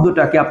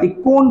শব্দটাকে আপনি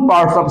কোন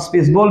পার্টস অফ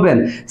স্পিচ বলবেন।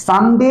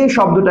 সানডে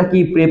শব্দটা কি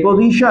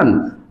প্রেপোজিশন,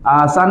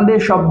 সানডে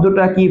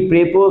শব্দটা কি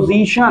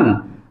প্রেপোজিশন,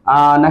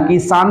 নাকি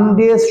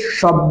সানডে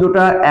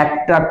শব্দটা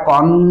একটা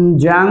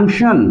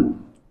কনজাংশন।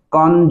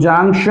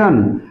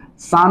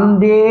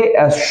 সানডে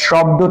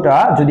শব্দটা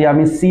যদি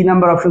আমি সি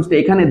নাম্বার অপশনসটা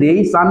এখানে দেই,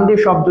 সানডে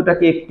শব্দটা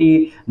কি একটি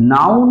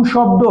নাউন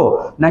শব্দ,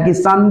 নাকি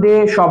সানডে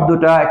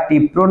শব্দটা একটি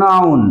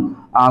প্রোনাউন,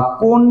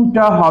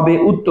 কোনটা হবে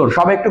উত্তর?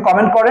 সবাই একটু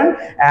কমেন্ট করেন,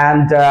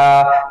 এন্ড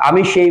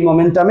আমি সেই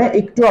মোমেন্টামে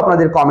একটু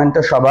আপনাদের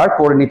কমেন্টটা সবার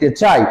পড়ে নিতে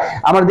চাই।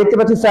 আমরা দেখতে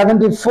পাচ্ছি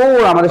 74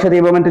 আমাদের সাথে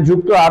এই মোমেন্টে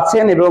যুক্ত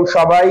আছেন, এবং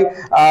সবাই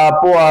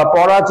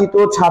পরাজিত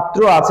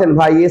ছাত্র আছেন।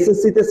 ভাই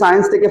এসএসসি তে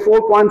সায়েন্স থেকে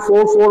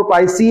 4.44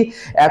 পাইছি,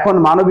 এখন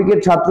মানবিকের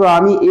ছাত্র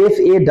আমি,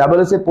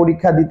 FASS এ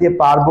পরীক্ষা দিতে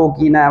পারবো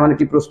কিনা এমন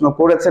একটি প্রশ্ন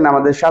করেছেন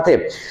আমাদের সাথে।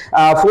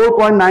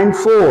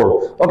 4.94।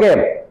 ওকে,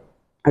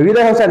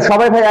 হৃদয় হোসেন,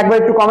 সবাই ভাই একবার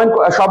একটু কমেন্ট,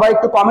 সবাই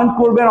একটু কমেন্ট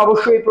করবেন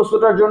অবশ্যই এই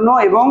প্রশ্নটার জন্য,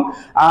 এবং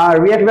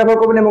রিঅ্যাক্ট ব্যবহার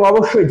করবেন, এবং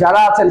অবশ্যই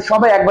যারা আছেন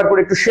সবাই একবার করে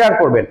একটু শেয়ার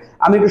করবেন।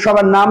 আমি একটু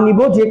সবার নাম নিব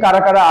যে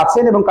কারা কারা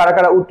আছেন এবং কারা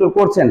কারা উত্তর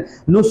করছেন।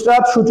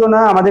 নুসরাত সূচনা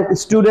আমাদের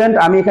স্টুডেন্ট,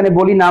 আমি এখানে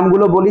বলি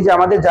নামগুলো বলি যে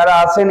আমাদের যারা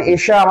আছেন,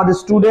 এশা আমাদের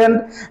স্টুডেন্ট,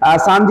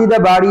 সানজিদা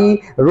বাড়ি,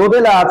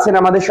 রোদেলা আছেন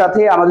আমাদের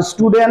সাথে, আমাদের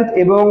স্টুডেন্ট,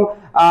 এবং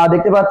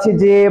দেখতে পাচ্ছি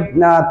যে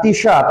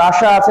তিশা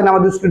তাশা আছেন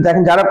আমাদের স্টুডেন্ট।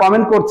 দেখেন যারা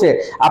কমেন্ট করছে,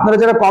 আপনারা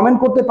যারা কমেন্ট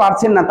করতে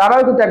পারছেন না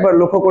তারাও কিন্তু একবার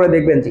লক্ষ্য করে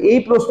দেখবেন যে এই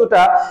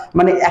প্রশ্নটা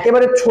মানে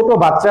একেবারে ছোট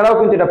বাচ্চারাও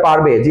কিন্তু এটা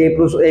পারবে। যে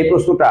এই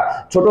প্রশ্নটা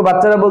ছোট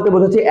বাচ্চারা বলতে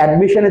বোঝাচ্ছি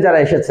অ্যাডমিশনে যারা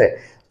এসেছে।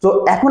 তো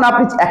এখন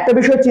আপনি একটা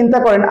বিষয় চিন্তা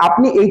করেন,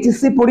 আপনি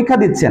এইচএসসি পরীক্ষা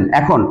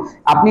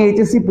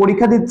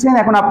দিচ্ছেন,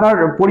 এখন আপনার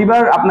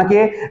পরিবার আপনাকে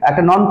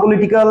একটা নন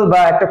পলিটিক্যাল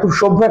বা একটা খুব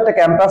সভ্য একটা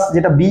ক্যাম্পাস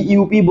যেটা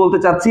বিইউপি বলতে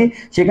চাচ্ছি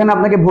সেখানে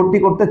আপনাকে ভর্তি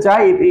করতে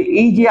চায়।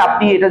 এই যে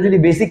আপনি এটা যদি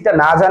বেসিকটা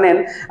না জানেন,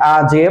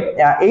 যে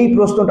এই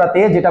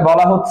প্রশ্নটাতে যেটা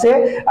বলা হচ্ছে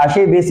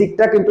সেই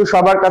বেসিকটা কিন্তু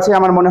সবার কাছে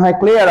আমার মনে হয়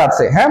ক্লিয়ার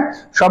আছে। হ্যাঁ,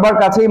 সবার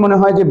কাছেই মনে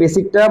হয় যে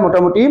বেসিকটা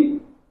মোটামুটি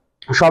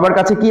সবার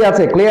কাছে কি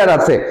আছে, ক্লিয়ার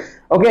আছে।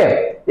 ওকে,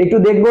 একটু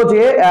দেখবো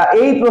যে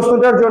এই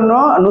প্রশ্নটার জন্য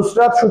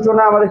নুসরাত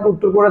সূচনা আমাদেরকে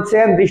উত্তর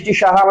করেছেন, দৃষ্টি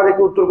সাহা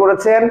আমাদেরকে উত্তর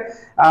করেছেন।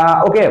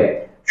 ওকে,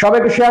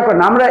 সবাইকে শেয়ার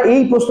করেন। আমরা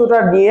এই প্রশ্নটা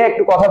নিয়ে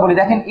একটু কথা বলি।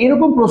 দেখেন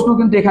এরকম প্রশ্ন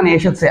কিন্তু এখানে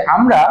এসেছে,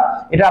 আমরা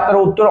এটা আপনারা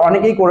উত্তর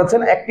অনেকেই করেছেন।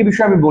 একটি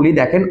বিষয় আমি বলি,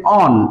 দেখেন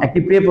অন একটি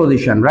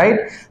প্রেপোজিশন, রাইট?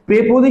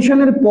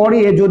 প্রেপোজিশনের পরে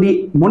যদি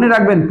মনে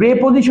রাখবেন,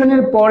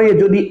 প্রেপোজিশনের পরে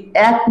যদি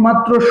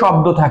একমাত্র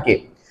শব্দ থাকে,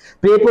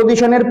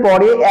 প্রেপোজিশনের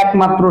পরে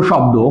একমাত্র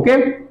শব্দ, ওকে,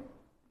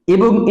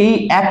 এবং এই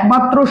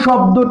একমাত্র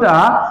শব্দটা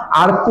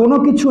আর কোনো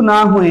কিছু না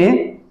হয়ে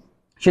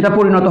সেটা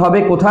পরিণত হবে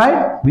কোথায়,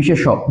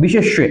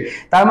 বিশেষ্যে।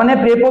 তার মানে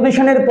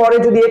প্রেপোজিশনের পরে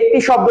যদি একটি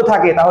শব্দ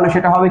থাকে তাহলে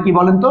সেটা হবে কি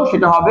বলেন তো,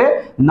 সেটা হবে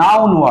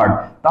নাউন ওয়ার্ড।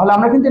 তাহলে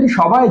আমরা কিন্তু এটা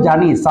সবাই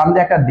জানি সানডে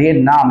একটা ডের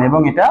নাম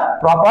এবং এটা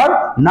প্রপার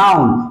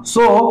নাউন।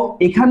 সো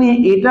এখানে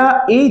এটা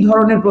এই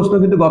ধরনের প্রশ্ন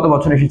কিন্তু গত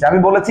বছর এসেছে। আমি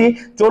বলেছি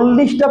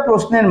 40টা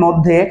প্রশ্নের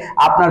মধ্যে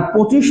আপনার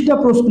 25টা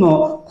প্রশ্ন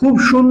খুব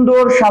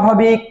সুন্দর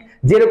স্বাভাবিক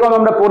যেরকম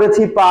আমরা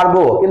পড়েছি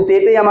পারবো, কিন্তু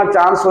এটাই আমার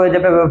চান্স হয়ে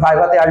যাবে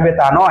ভাইভাতে আসবে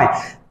তা নয়।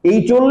 এই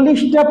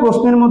 40টা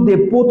প্রশ্নের মধ্যে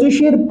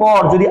 25-এর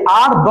পর যদি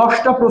আর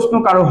 10টা প্রশ্ন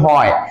কারো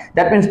হয়,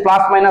 দ্যাট মিনস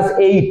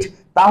 +-8,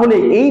 তাহলে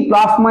এই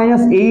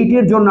 +-8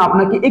 এর জন্য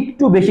আপনাকে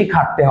একটু বেশি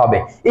খাটতে হবে,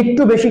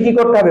 একটু বেশি কি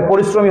করতে হবে,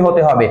 পরিশ্রমী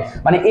হতে হবে।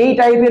 মানে এই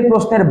টাইপের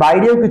প্রশ্নের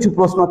বাইরেও কিছু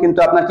প্রশ্ন কিন্তু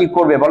আপনার কি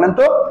করবে বলেন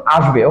তো,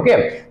 আসবে। ওকে,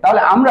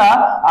 তাহলে আমরা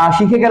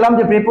শিখে গেলাম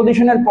যে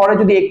প্রেপোজিশনের পরে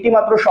যদি একটি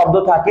মাত্র শব্দ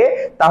থাকে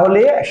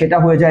তাহলে সেটা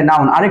হয়ে যায়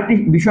নাউন। আরেকটি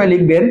বিষয়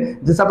লিখবেন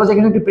যে সাপোজ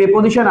এখানে একটি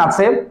প্রেপোজিশন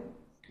আছে,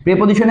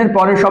 প্রেপোজিশনের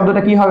পরের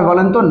শব্দটা কি হবে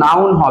বলেন তো,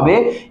 নাউন হবে।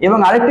 এবং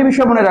আরেকটি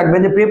বিষয় মনে রাখবেন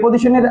যে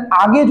প্রেপোজিশনের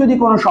আগে যদি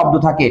কোনো শব্দ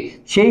থাকে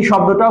সেই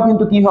শব্দটাও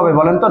কিন্তু কি হবে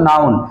বলেন তো,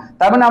 নাউন।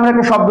 তার মানে আমরা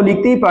একটা শব্দ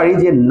লিখতেই পারি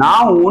যে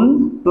noun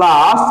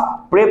plus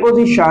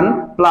preposition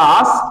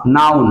plus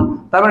noun.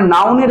 তার মানে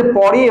নাউনের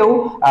পরেও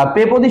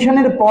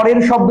প্রেপোজিশনের পরের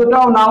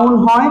শব্দটাও নাউন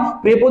হয়,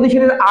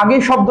 প্রেপোজিশনের আগে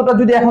শব্দটা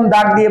যদি এখন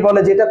দাগ দিয়ে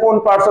বলে যেটা কোন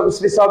পার্টস অফ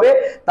স্পিচ হবে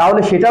তাহলে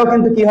সেটাও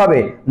কিন্তু কি হবে,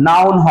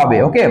 নাউন হবে।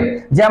 ওকে,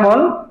 যেমন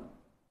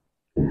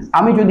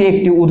আমি যদি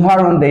একটি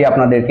উদাহরণ দেই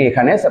আপনাদেরকে,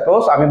 এখানে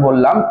সাপোজ আমি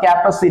বললাম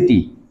capacity,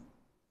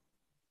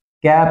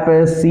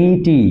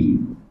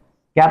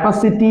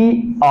 capacity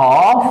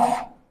of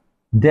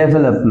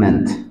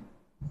development,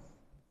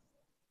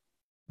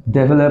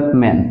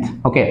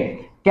 okay,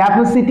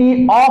 capacity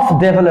of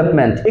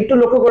development. একটু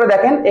লক্ষ্য করে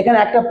দেখেন এখানে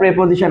একটা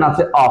প্রেপোজিশন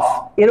আছে অফ,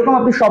 এরকম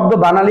আপনি শব্দ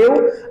বানালেও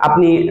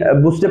আপনি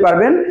বুঝতে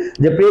পারবেন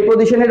যে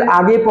প্রেপোজিশনের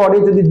আগে পরে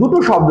যদি দুটো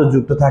শব্দ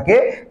যুক্ত থাকে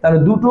তাহলে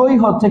দুটোই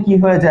হচ্ছে কি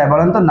হয়ে যায়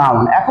বলেন তো,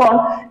 নাউন। এখন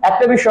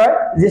একটা বিষয়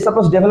যে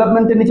সাপোজ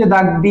ডেভেলপমেন্টের নিচে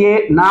দাগ দিয়ে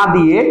না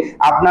দিয়ে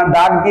আপনার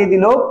দাগ দিয়ে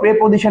দিল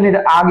প্রেপোজিশনের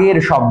আগের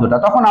শব্দটা,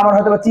 তখন আমার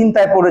হয়তো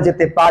চিন্তায় পড়ে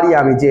যেতে পারি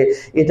আমি যে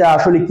এটা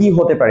আসলে কি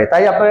হতে পারে।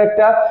 তাই আপনারা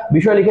একটা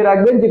বিষয় লিখে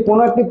রাখবেন যে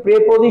কোনো একটি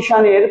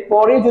প্রেপোজিশনের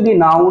পরে যদি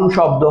নাউন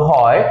শব্দ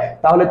হয়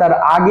তাহলে তার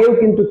আগেও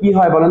কিন্তু কি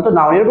হয় বলেন তো,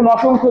 নাউন। এরকম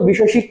অসংখ্য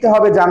বিষয় শিখতে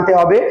হবে, জানতে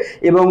হবে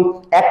এবং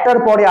একটার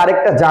পরে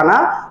আরেকটা জানা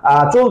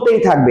চলতেই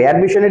থাকবে।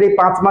 অ্যাডমিশনের এই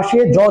 5 মাসে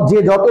যে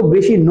যত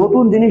বেশি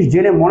নতুন জিনিস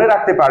জেনে মনে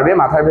রাখতে পারবে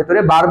মাথার ভেতরে,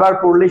 বারবার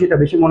পড়লে সেটা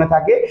বেশি মনে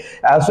থাকে।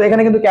 সো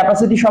এখানে কিন্তু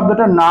ক্যাপাসিটি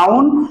শব্দটা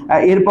নাউন,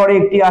 এরপরে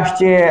একটি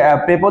আসছে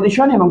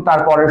প্রেপোজিশন এবং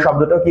তারপরের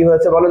শব্দটা কি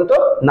হয়েছে বলেন তো,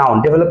 নাউন।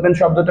 ডেভেলপমেন্ট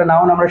শব্দটা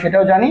নাউন, আমরা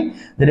সেটাও জানি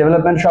যে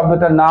ডেভেলপমেন্ট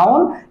শব্দটা নাউন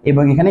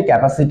এবং এখানে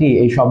ক্যাপাসিটি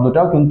এই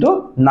শব্দটাও কিন্তু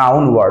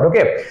নাউন ওয়ার্ড।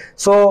 ওকে,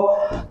 সো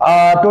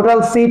টোটাল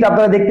সিট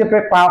আপনারা দেখতে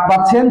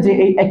পাচ্ছেন যে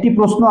এই একটি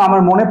প্রশ্ন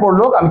আমার মনে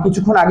পড়লো, আমি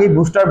কিছুক্ষণ আগে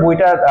বুস্টার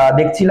বইটা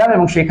দেখছিলাম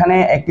এবং সেখানে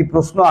একটি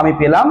প্রশ্ন আমি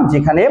পেলাম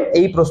যেখানে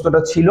এই প্রশ্নটা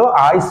ছিল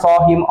I saw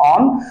him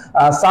on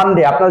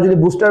Sunday. আপনারা যদি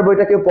বুস্টার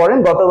বইটা কেউ পড়েন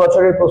গত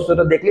বছরের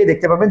প্রশ্নটা দেখলেই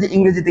দেখতে পাবেন যে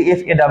ইংরেজিতে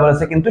FASS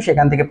কিন্তু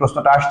সেখান থেকে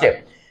প্রশ্নটা আসছে।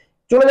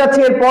 চলে যাচ্ছে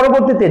এর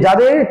পরবর্তীতে,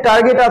 যাদের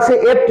টার্গেট আছে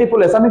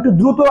FSSS। আমি একটু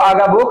দ্রুত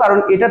আগাবো কারণ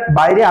এটার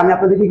বাইরে আমি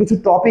আপনাদেরকে কিছু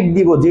টপিক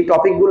দিব, যে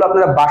টপিকগুলো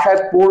আপনারা বাসায়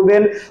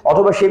পড়বেন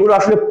অথবা সেগুলো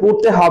আসলে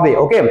পড়তে হবে।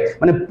 ওকে,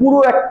 মানে পুরো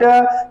একটা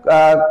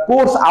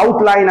কোর্স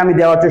আউটলাইন আমি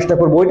দেওয়ার চেষ্টা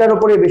করবো, ওইটার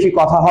উপরে বেশি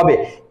কথা হবে।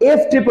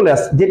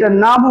 FSSS যেটার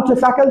নাম হচ্ছে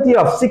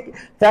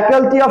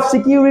faculty of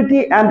security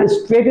and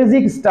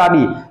strategic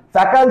study,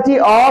 faculty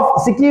of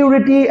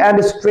security and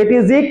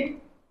strategic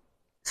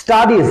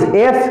studies,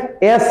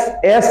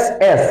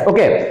 FSSS।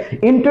 Okay,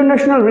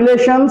 international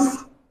relations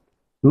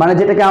মানে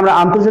যেটাকে আমরা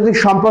আন্তর্জাতিক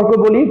সম্পর্ক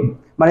বলি,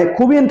 মানে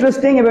খুবই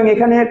ইন্টারেস্টিং এবং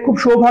এখানে খুব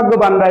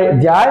সৌভাগ্যবানরা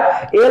যায়।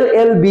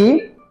 LLB,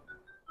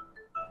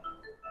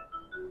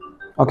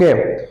 ওকে,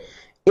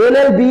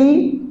 এলএলবি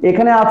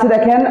এখানে আছে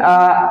দেখেন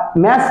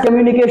ম্যাস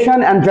কমিউনিকেশন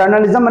এন্ড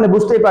জার্নালিজম, মানে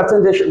বুঝতেই পারছেন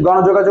যে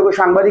গণযোগাযোগ ও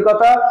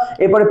সাংবাদিকতা।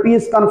 এরপরে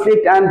piece,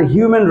 conflict and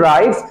human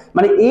rights,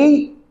 মানে এই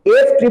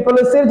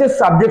FSSS এর যে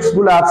সাবজেক্টস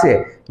গুলো আছে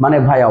মানে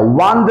ভাইয়া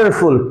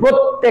ওয়ান্ডারফুল,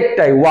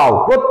 প্রত্যেকটাই ওয়াও,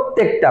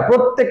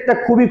 প্রত্যেকটা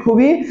খুবই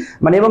খুবই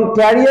মানে, এবং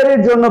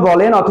ক্যারিয়ারের জন্য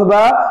বলেন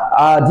অথবা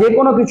যে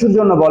কোনো কিছুর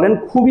জন্য বলেন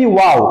খুবই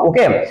ওয়াও।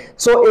 ওকে,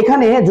 সো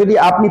এখানে যদি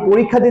আপনি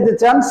পরীক্ষা দিতে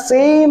চান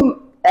সেম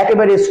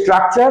একেবারে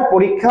স্ট্রাকচার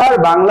পরীক্ষার,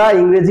 বাংলা,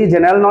 ইংরেজি,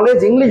 general knowledge,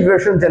 English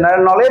version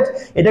general knowledge.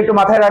 এটা একটু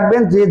মাথায়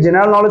রাখবেন যে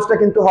জেনারেল নলেজটা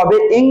কিন্তু হবে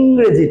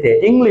ইংরেজিতে,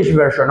 ইংলিশ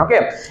ভার্সন। ওকে,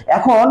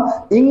 এখন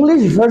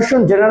ইংলিশ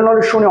ভার্সন জেনারেল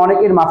নলেজ শুনে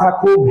অনেকের মাথা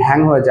খুব হ্যাং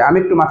হয়ে যায়। আমি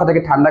একটু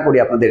মাথাটাকে ঠান্ডা করি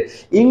আপনাদের।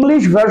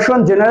 ইংলিশ ভার্সন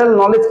জেনারেল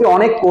নলেজ কি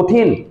অনেক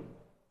কঠিন?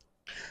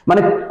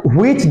 মানে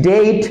which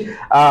date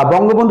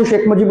Bangabandhu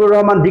Sheikh Mujibur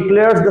Rahman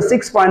declares the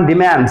 6 point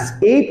demands,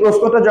 এই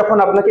প্রশ্নটা যখন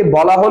আপনাকে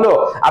বলা হলো,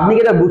 আপনি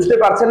কি এটা বুঝতে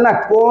পারছেন না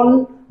কোন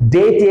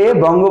ডেটে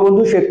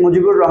বঙ্গবন্ধু শেখ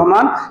মুজিবুর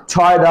রহমান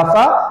 6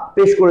 দফা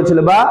পেশ করেছিল,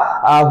 বা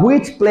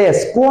হুইচ প্লেস,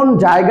 কোন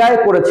জায়গায়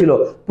করেছিল?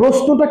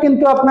 প্রশ্নটা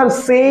কিন্তু আপনার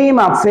সেম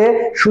আছে,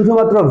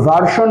 শুধুমাত্র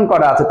ভার্সন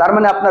করা আছে। তার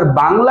মানে আপনার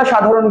বাংলা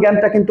সাধারণ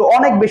জ্ঞানটা কিন্তু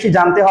অনেক বেশি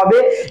জানতে হবে,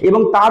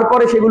 এবং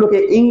তারপরে সেগুলোকে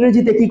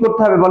ইংরেজিতে কি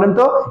করতে হবে বলেন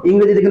তো?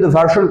 ইংরেজিতে কিন্তু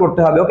ভার্সন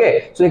করতে হবে। ওকে,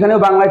 সো এখানেও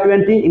বাংলায়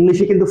 20,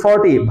 ইংলিশে কিন্তু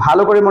 40।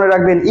 ভালো করে মনে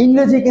রাখবেন,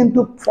 ইংরেজি কিন্তু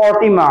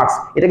 40 মার্কস,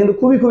 এটা কিন্তু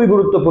খুবই খুবই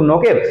গুরুত্বপূর্ণ।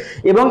 ওকে,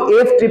 এবং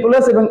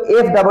FSSS এবং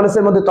FSSS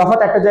এর মধ্যে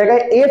তফাৎ একটা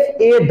জায়গায়,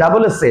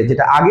 FASS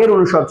যেটা আগের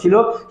অনুষদ ছিল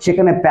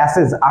সেখানে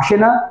প্যাসেজ আসে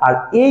না, আর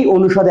এই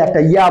অনুষদে একটা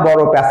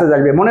বড় প্যাসেজ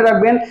আসবে। মনে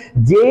রাখবেন,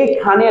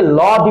 যেখানে ল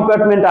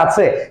ডিপার্টমেন্ট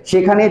আছে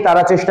সেখানে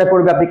তারা চেষ্টা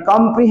করবে আপনি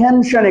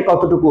কম্প্রিহেনশনে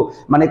কতটুকু,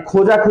 মানে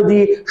খোঁজাখুঁজি,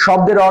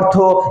 শব্দের অর্থ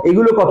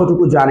এগুলো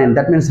কতটুকু জানেন,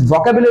 দ্যাট মিনস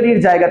ভোকাবুলারির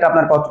জায়গাটা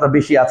আপনার কতটা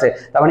বেশি আছে।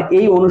 তার মানে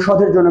এই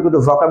অনুষদের জন্য কিন্তু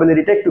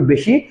ভোকাবুলারিটা একটু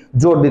বেশি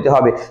জোর দিতে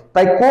হবে।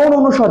 তাই কোন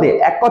অনুষদে,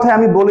 এক কথায়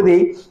আমি বলে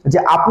দিই যে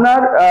আপনার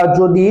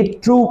যদি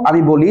ট্রু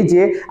আমি বলি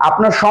যে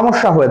আপনার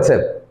সমস্যা হয়েছে,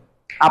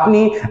 আপনি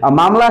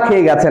মামলা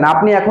খেয়ে গেছেন,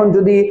 আপনি এখন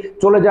যদি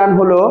চলে যান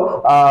হলো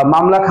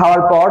মামলা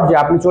খাওয়ার পর যে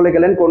আপনি চলে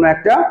গেলেন কোনো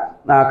একটা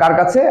কার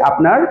কাছে,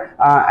 আপনার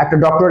একটা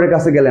ডক্টরের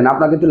কাছে গেলেন,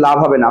 আপনার কিন্তু লাভ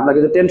হবে না, আপনার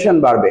কিন্তু টেনশন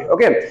বাড়বে।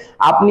 ওকে,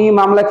 আপনি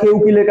মামলা খেয়ে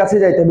উকিলের কাছে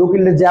যাইতে হবে,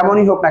 উকিলের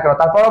যেমনই হোক না কেন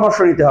তার পরামর্শ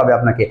নিতে হবে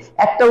আপনাকে।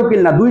 একটা উকিল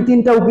না,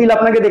 2-3টা উকিল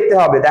আপনাকে দেখতে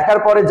হবে, দেখার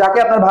পরে যাকে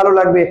আপনার ভালো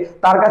লাগবে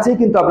তার কাছেই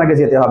কিন্তু আপনাকে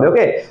যেতে হবে।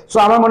 ওকে, সো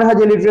আমার মনে হয়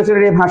যে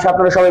লিটারেচারের এই ভাষা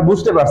আপনারা সবাই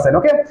বুঝতে পারছেন।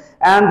 ওকে,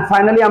 এন্ড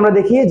ফাইনালি আমরা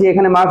দেখি যে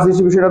এখানে মার্কস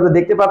ডিস্ট্রিবিউশন আপনারা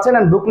দেখতে পাচ্ছেন।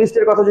 এন্ড বুক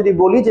লিস্টের কথা যদি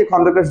বলি, যে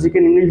Khandakar GK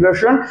English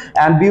version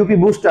and BUP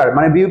booster,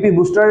 মানে বিউপি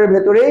বুস্টারের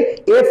ভেতরে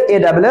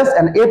FASS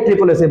এন্ড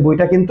FSSS এর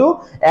বইটা কিন্তু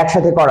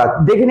একসাথে করা।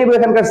 দেখে নেব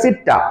এখানকার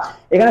সিটটা।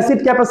 এখানে সিট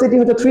ক্যাপাসিটি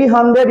হচ্ছে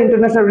 300,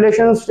 ইন্টারন্যাশনাল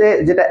রিলেশনস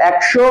যেটা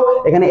 100,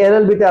 এখানে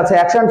এলএলবি তে আছে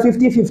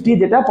 150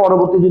 যেটা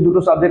পরবর্তী যে দুটো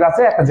সাবজেক্ট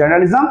আছে, একটা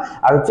জার্নালিজম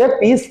আর হচ্ছে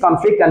piece,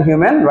 conflict and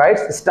human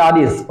rights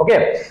studies. ওকে,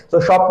 তো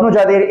স্বপ্ন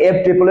যাদের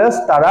FSSS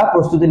তারা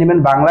প্রস্তুতি নেবেন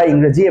বাংলা,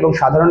 ইংরেজি এবং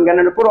সাধারণ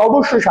জ্ঞানের উপর।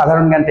 অবশ্যই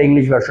সাধারণ জ্ঞানটা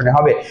ইংলিশ ভার্সনে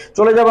হবে।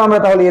 চলে যাব আমরা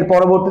তাহলে এর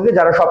পরবর্তীতে।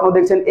 যারা স্বপ্ন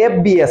দেখছেন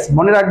FBS,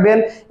 মনে রাখবেন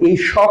এই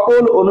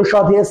সকল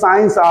অনুষদে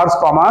সায়েন্স, আর্টস,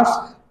 কমার্স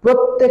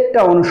প্রত্যেকটা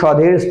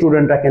অনুষদের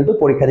স্টুডেন্টরা কিন্তু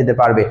পরীক্ষা দিতে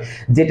পারবে।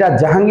 যেটা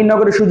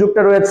জাহাঙ্গীরনগরের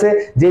সুযোগটা রয়েছে,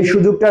 যেই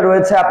সুযোগটা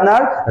রয়েছে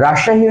আপনার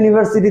রাজশাহী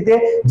ইউনিভার্সিটিতে,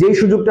 যেই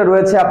সুযোগটা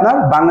রয়েছে আপনার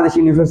বাংলাদেশ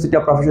ইউনিভার্সিটি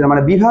অফ প্রফেশনাল,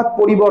 মানে বিভাগ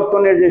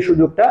পরিবর্তনের যে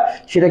সুযোগটা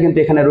সেটা কিন্তু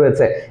এখানে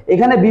রয়েছে।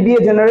 এখানে বিবিএ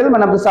জেনারেল,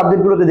 মানে আপনি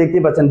সাবজেক্টগুলোতে দেখতে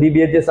পাচ্ছেন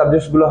বিবিএ এর যে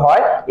সাবজেক্টসগুলো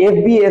হয়।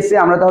 FBS এ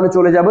আমরা তাহলে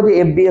চলে যাব যে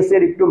FBS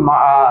এর একটু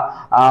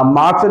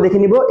মার্কস দেখে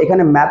নিব।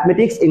 এখানে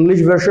ম্যাথমেটিক্স, ইংলিশ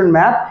ভার্সন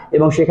ম্যাথ,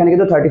 এবং সেখানে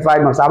কিন্তু 35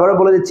 মার্কস। আবারও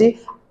বলে দিচ্ছি,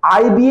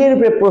 আইবি এর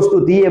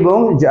প্রস্তুতি এবং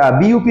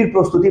বিইউপির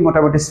প্রস্তুতি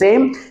মোটামুটি সেম,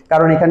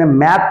 কারণ এখানে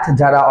ম্যাথ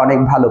যারা অনেক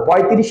ভালো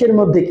 35-এর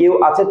মধ্যে কেউ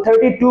আছে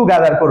 32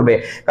 গ্যাদার করবে,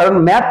 কারণ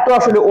ম্যাথ তো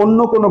আসলে অন্য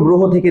কোনো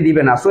গ্রহ থেকে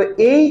দিবে না। সো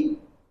এই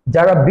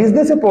যারা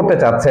বিজনেসে পড়তে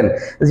চাচ্ছেন,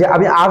 যে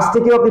আমি আর্টস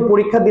থেকেও আপনি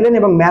পরীক্ষা দিলেন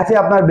এবং ম্যাথে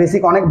আপনার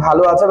বেসিক অনেক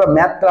ভালো আছে, বা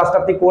ম্যাথ ক্লাসটা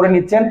আপনি করে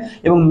নিচ্ছেন,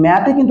 এবং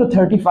ম্যাথে কিন্তু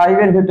 35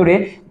 এর ভেতরে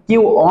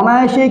কেউ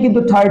অনায়াসেই কিন্তু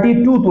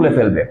 32 তুলে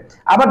ফেলবে,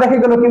 আবার দেখা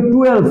গেল কেউ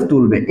 12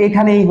 তুলবে,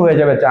 এখানেই হয়ে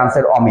যাবে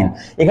চান্সের অমিল।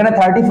 এখানে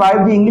 35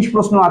 যে ইংলিশ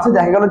প্রশ্ন আছে,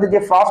 দেখা গেল যে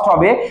ফার্স্ট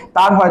হবে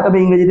তার হয়তো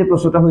ইংরেজিতে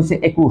প্রশ্নটা হয়েছে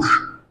 21।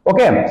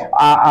 ওকে,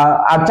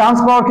 আর চান্স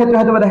পাওয়ার ক্ষেত্রে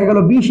হয়তো দেখা গেল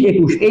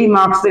 20-21, এই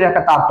মার্কসের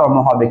একটা তারতম্য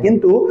হবে,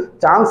 কিন্তু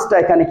চান্সটা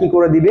এখানে কি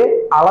করে দিবে,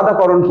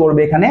 আলাদাকরণ করবে।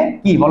 এখানে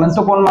কি বলেন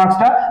তো, কোন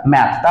মার্কসটা?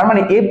 ম্যাথ। তার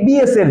মানে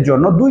FBS এর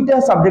জন্য দুইটা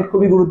সাবজেক্ট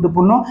খুবই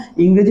গুরুত্বপূর্ণ।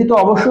 ইংরেজি তো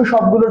অবশ্যই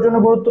সবগুলোর জন্য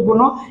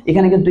গুরুত্বপূর্ণ,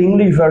 এখানে কিন্তু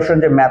ইংলিশ ভার্সন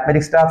যে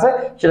ম্যাথমেটিক্সটা আছে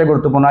সেটা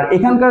গুরুত্বপূর্ণ। আর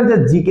এখানকার যে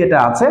জিকেটা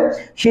আছে,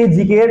 সেই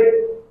জিকের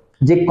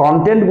যে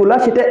কন্টেন্ট গুলা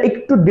সেটা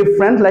একটু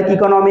ডিফারেন্ট, লাইক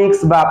ইকোনমিক্স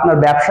বা আপনার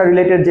ব্যবসা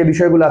রিলেটেড যে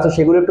বিষয়গুলো আছে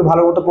সেগুলো একটু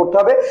ভালো মতো পড়তে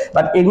হবে,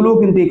 বাট এগুলোও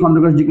কিন্তু এই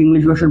খন্দকার জিকে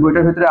ইংলিশ ভার্সন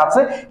বইটার ভিতরে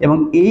আছে। এবং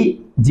এই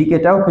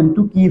জিকেটাও কিন্তু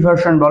কি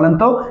ভার্সন বলেন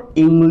তো?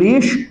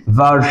 English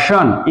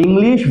version,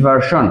 English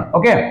version.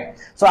 ওকে,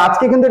 সো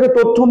আজকে কিন্তু একটা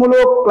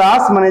তথ্যমূলক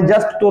ক্লাস, মানে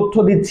জাস্ট তথ্য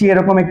দিচ্ছি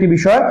এরকম একটি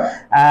বিষয়।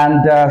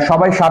 এন্ড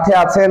সবাই সাথে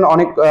আছেন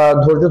অনেক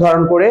ধৈর্য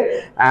ধারণ করে।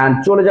 এন্ড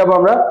চলে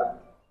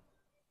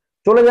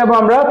যাব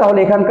আমরা তাহলে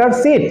এখানকার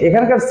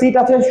সিট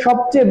আছে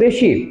সবচেয়ে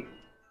বেশি।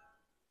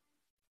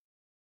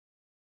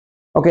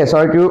 ওকে,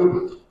 সরি টু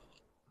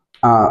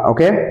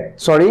ওকে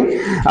সরি,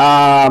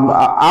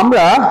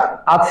 আমরা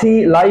আছি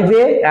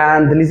লাইভে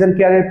অ্যান্ড লিসেন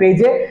কেয়ারের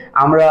পেজে।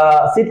 আমরা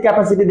সিট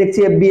ক্যাপাসিটি দেখছি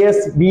FBS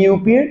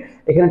BUP এর,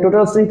 এখানে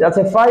টোটাল সিট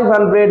আছে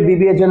 500,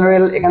 BBA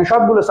জেনারেল, এখানে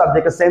সবগুলো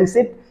সাবজেক্টের সেম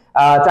সিট।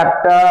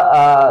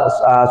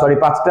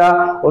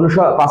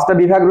 পাঁচটা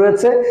বিভাগ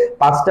রয়েছে,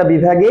 5টা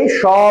বিভাগে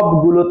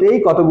সবগুলোতেই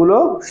কতগুলো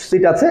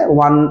সিট আছে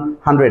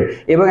 100।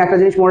 এবং একটা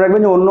জিনিস মনে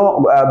রাখবেন যে অন্য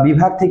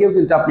বিভাগ থেকেও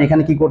কিন্তু আপনি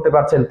এখানে কি করতে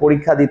পারছেন,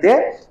 পরীক্ষা দিতে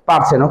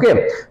পারছেন। ওকে,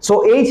 সো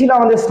এই ছিল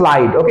আমাদের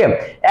স্লাইড। ওকে,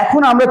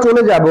 এখন আমরা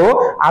চলে যাব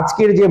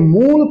আজকের যে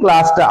মূল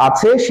ক্লাসটা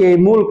আছে সেই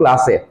মূল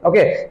ক্লাসে।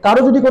 ওকে, কারো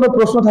যদি কোনো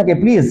প্রশ্ন থাকে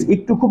প্লিজ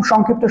একটু খুব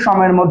সংক্ষিপ্ত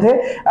সময়ের মধ্যে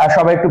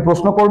সবাই একটু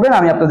প্রশ্ন করবেন,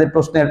 আমি আপনাদের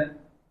প্রশ্নের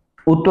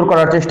উত্তর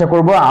করার চেষ্টা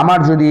করব আমার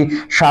যদি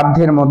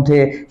সাধ্যের মধ্যে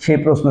সেই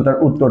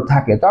প্রশ্নটার উত্তর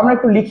থাকে। তো আমরা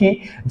একটু লিখি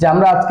যে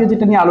আমরা আজকে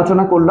যেটা নিয়ে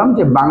আলোচনা করলাম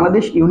যে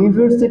বাংলাদেশ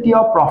ইউনিভার্সিটি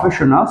অফ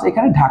প্রফেশনালস,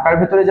 এখানে ঢাকার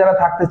ভেতরে যারা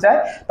থাকতে চায়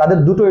তাদের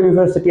দুটো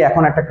ইউনিভার্সিটি,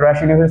 এখন একটা ক্র্যাশ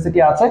ইউনিভার্সিটি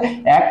আছে।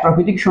 এক,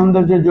 প্রাকৃতিক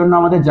সৌন্দর্যের জন্য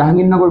আমাদের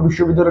জাহাঙ্গীরনগর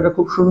বিশ্ববিদ্যালয়টা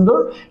খুব সুন্দর,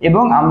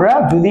 এবং আমরা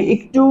যদি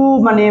একটু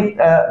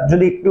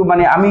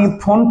মানে আমি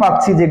ফোন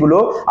পাচ্ছি যেগুলো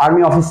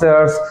আর্মি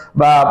অফিসার্স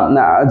বা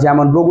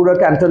যেমন বগুড়া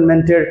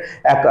ক্যান্টনমেন্টের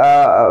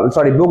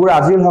বগুড়া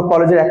আজিউল হক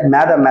কলেজের এক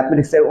ম্যাডাম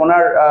ম্যাথমেটিক্সের,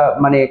 ওনার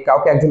মানে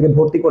কাউকে একজনকে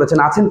ভর্তি করেছেন,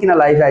 আছেন কিনা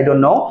লাইভে আই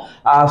ডোন্ট নো।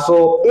 সো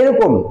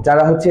এরকম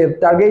যারা হচ্ছে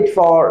target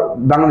for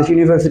Bangladesh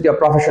university of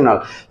professional,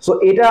 so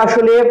এটা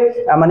আসলে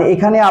মানে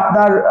এখানে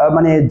আপনার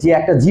মানে যে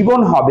একটা জীবন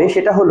হবে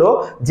সেটা হলো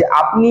যে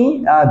আপনি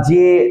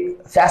যে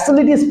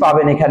ফ্যাসিলিটিস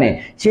পাবেন এখানে,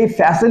 সেই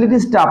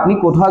ফ্যাসিলিটিসটা আপনি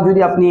কোথাও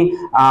যদি আপনি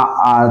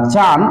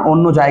চান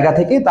অন্য জায়গা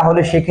থেকে,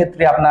 তাহলে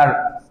সেক্ষেত্রে আপনার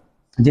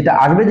যেটা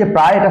আসবে যে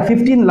প্রায় এটা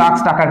 15 লাখ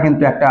টাকার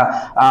কিন্তু একটা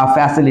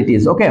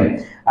ফ্যাসিলিটিস। ওকে,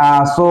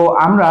 সো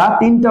আমরা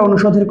 3টা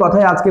অনুষদের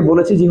কথাই আজকে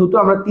বলেছি, যেহেতু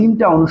আমরা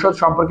 3টা অনুষদ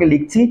সম্পর্কে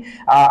লিখছি,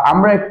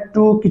 আমরা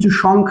একটু কিছু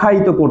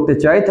সংখ্যায়িত করতে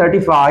চাই।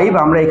 35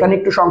 আমরা এখানে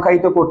একটু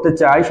সংখ্যায়িত করতে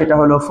চাই, সেটা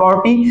হলো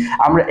 40।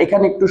 আমরা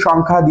এখানে একটু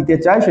সংখ্যা দিতে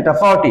চাই, সেটা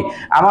 40।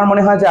 আমার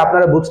মনে হয় যে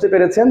আপনারা বুঝতে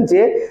পেরেছেন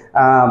যে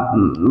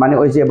মানে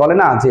ওই যে বলে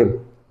না যে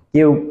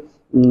কেউ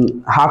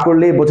হা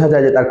করলেই বোঝা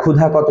যায় যে তার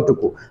ক্ষুধা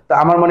কতটুকু। তো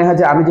আমার মনে হয়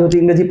যে আমি যেহেতু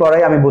ইংরেজি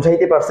পড়াই, আমি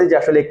বোঝাইতে পারছি যে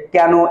আসলে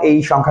কেন এই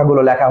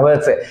সংখ্যাগুলো লেখা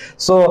হয়েছে।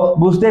 সো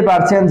বুঝতেই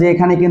পারছেন যে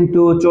এখানে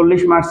কিন্তু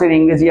 40 মার্কসের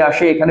ইংরেজি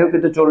আসে, এখানেও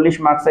কিন্তু 40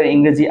 মার্কসের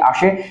ইংরেজি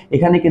আসে,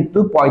 এখানে কিন্তু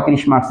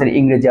 35 মার্কসের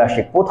ইংরেজি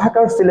আসে।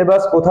 কোথাকার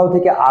সিলেবাস কোথাও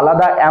থেকে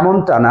আলাদা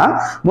এমনটা না,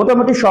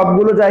 মোটামুটি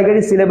সবগুলো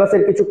জায়গারই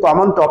সিলেবাসের কিছু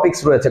কমন টপিকস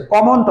রয়েছে,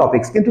 কমন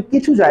টপিকস, কিন্তু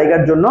কিছু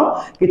জায়গার জন্য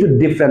কিছু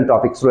ডিফারেন্ট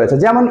টপিকস রয়েছে।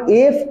 যেমন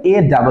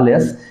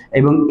FASS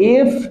এবং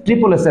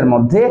FSSS এর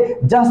মধ্যে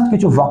জাস্ট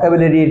কিছু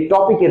ভোকাবুলারি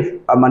টপিকের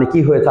মানে কি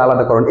হয়েছে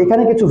আলাদাকরণ,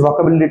 এখানে কিছু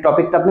ভোকাবুলারি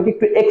টপিকটা আপনাকে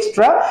একটু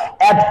এক্সট্রা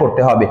অ্যাড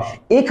করতে হবে।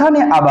 এখানে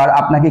আবার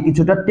আপনাকে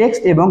কিছুটা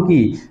টেক্সট এবং কি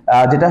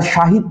যেটা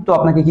সাহিত্য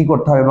আপনাকে কি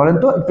করতে হবে বলেন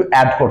তো, একটু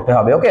অ্যাড করতে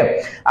হবে। ওকে,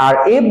 আর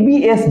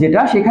FBS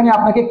যেটা, সেখানে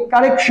আপনাকে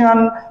কারেকশন,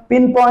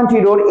 পিন পয়েন্ট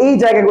এরর, এই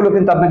জায়গাগুলো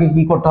কিন্তু আপনাকে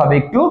কি করতে হবে,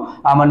 একটু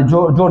মানে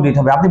জোর দিতে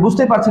হবে। আপনি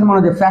বুঝতে পারছেন মনে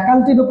হয় যে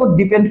ফ্যাকাল্টির উপর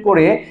ডিপেন্ড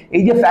করে,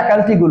 এই যে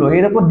ফ্যাকাল্টিগুলো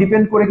এর উপর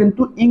ডিপেন্ড করে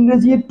কিন্তু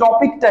ইংরেজি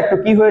টপিকটা একটু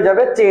কি হয়ে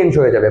যাবে, চেঞ্জ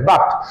হয়ে যাবে।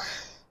 বাট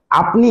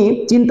আপনি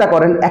চিন্তা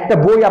করেন, একটা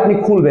বই আপনি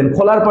খুলবেন,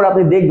 খোলার পর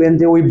আপনি দেখবেন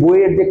যে ওই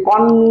বইয়ের যে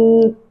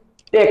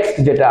কনটেক্সট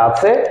যেটা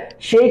আছে,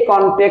 সেই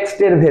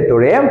কনটেক্সটের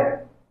ভেতরে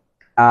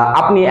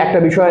আপনি একটা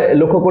বিষয়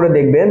লক্ষ্য করে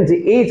দেখবেন যে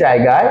এই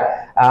জায়গায়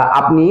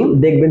আপনি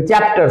দেখবেন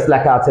চ্যাপ্টার্স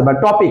লেখা আছে বা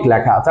টপিক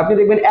লেখা আছে। আপনি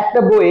দেখবেন একটা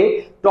বইয়ে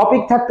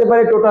টপিক থাকতে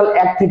পারে টোটাল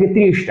 1 থেকে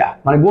 30টা,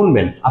 মানে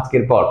গুনবেন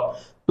আজকের পর।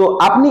 তো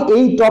আপনি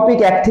এই টপিক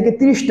 1 থেকে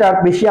 30টার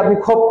বেশি আপনি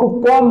খুব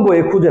কম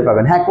বইয়ে খুঁজে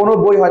পাবেন। হ্যাঁ, কোনো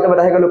বই হয়তো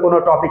দেখা গেল কোনো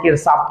টপিকের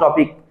সাব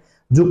টপিক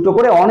যুক্ত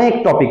করে অনেক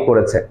টপিক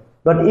করেছে,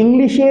 বাট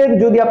ইংলিশের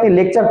যদি আপনি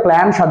লেকচার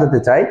প্ল্যান সাজাতে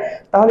চাই,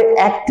 তাহলে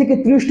 1 থেকে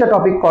 30টা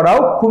টপিক করাও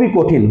খুবই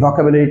কঠিন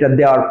ভোকাবুলারিটা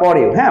দেওয়ার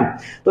পরেও। হ্যাঁ,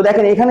 তো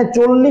দেখেন এখানে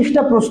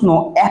 40টা প্রশ্ন,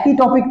 একই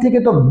টপিক থেকে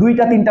তো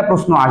 2টা 3টা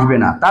প্রশ্ন আসবে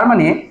না। তার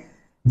মানে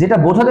যেটা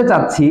বোঝাতে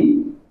চাচ্ছি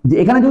যে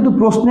এখানে যেহেতু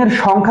প্রশ্নের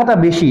সংখ্যাটা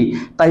বেশি,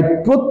 তাই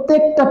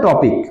প্রত্যেকটা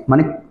টপিক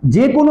মানে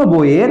যে কোনো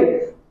বইয়ের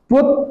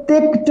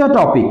প্রত্যেকটা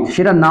টপিক,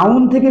 সেটা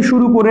নাউন থেকে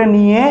শুরু করে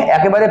নিয়ে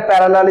একেবারে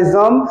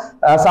parallelism,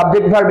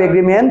 subject verb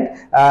agreement,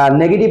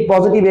 negative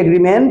positive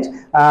agreement,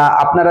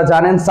 আপনারা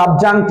জানেন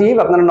সাবজাংটিভ,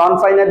 আপনারা নন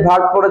ফাইনাইট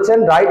ভার্ব পড়েছেন,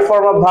 রাইট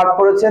ফর্ম অফ ভার্ব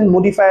পড়েছেন,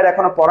 মডিফায়ার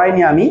এখনো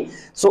পড়াইনি আমি।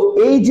 সো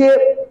এই যে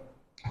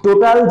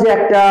টোটাল যে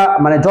একটা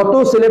মানে যত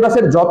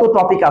সিলেবাসের যত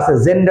টপিক আছে,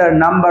 gender,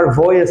 number,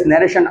 voice,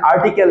 narration,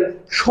 article,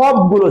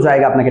 সবগুলো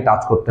জায়গা আপনাকে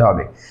টাচ করতে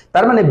হবে।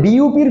 তার মানে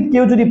বিইউপির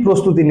কেউ যদি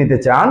প্রস্তুতি নিতে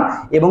চান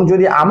এবং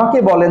যদি আমাকে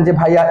বলেন যে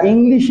ভাইয়া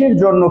ইংলিশের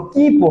জন্য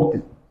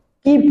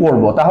কি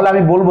পড়বো, তাহলে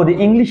আমি বলবো যে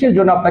ইংলিশের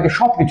জন্য আপনাকে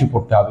সবকিছু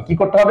পড়তে হবে। কি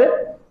করতে হবে?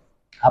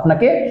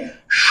 আপনাকে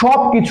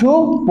সবকিছু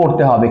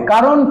পড়তে হবে।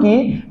 কারণ কি?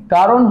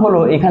 কারণ হলো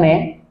এখানে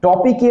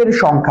টপিকের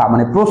সংখ্যা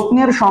মানে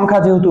প্রশ্নের সংখ্যা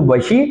যেহেতু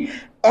বেশি,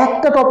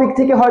 একটা টপিক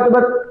থেকে হয়তো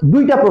বা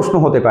 2টা প্রশ্ন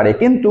হতে পারে,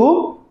 কিন্তু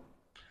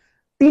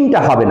 3টা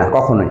হবে না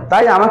কখনোই।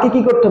 তাই আমাকে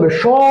কি করতে হবে,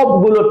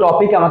 সবগুলো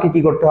টপিক আমাকে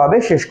কি করতে হবে,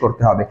 শেষ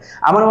করতে হবে।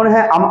 আমার মনে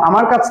হয়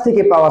আমার কাছ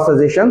থেকে পাওয়া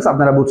সাজেশনস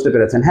আপনারা বুঝতে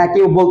পেরেছেন। হ্যাঁ,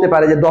 কেউ বলতে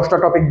পারে যে 10টা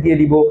টপিক দিয়ে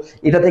দিব,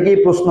 এটা থেকেই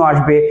প্রশ্ন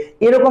আসবে,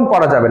 এরকম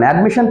করা যাবে না।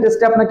 অ্যাডমিশন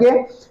টেস্টে আপনাকে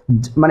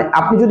মানে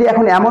আপনি যদি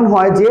এখন এমন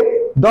হয় যে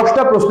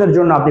 10টা প্রশ্নের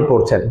জন্য আপনি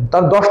পড়ছেন,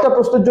 তার 10টা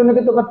প্রশ্নের জন্য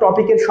কিন্তু আপনার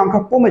টপিকের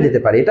সংখ্যা কমে যেতে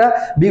পারে। এটা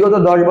বিগত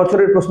 10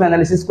 বছরের প্রশ্ন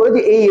অ্যানালিসিস করে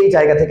যে এই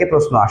জায়গা থেকে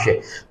প্রশ্ন আসে।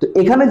 তো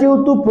এখানে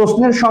যেহেতু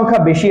প্রশ্নের সংখ্যা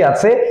বেশি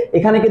আছে,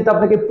 এখানে কিন্তু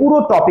আপনাকে পুরো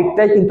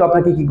টপিকটাই কিন্তু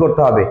আপনাকে কি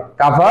করতে হবে,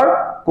 কভার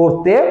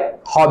করতে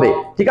হবে,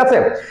 ঠিক আছে?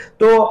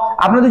 তো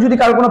আপনাদের যদি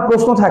কারো কোনো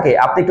প্রশ্ন থাকে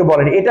আপনি একটু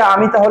বলেন। এটা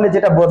আমি তাহলে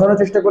যেটা বোঝানোর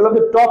চেষ্টা করলাম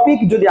যে টপিক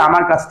যদি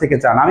আমার কাছ থেকে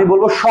চান, আমি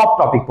বলবো সব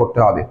টপিক পড়তে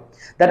হবে।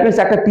 দ্যাট মিনস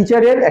একটা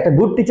টিচারের, একটা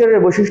গুড টিচারের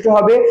বৈশিষ্ট্য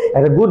হবে,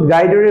 একটা গুড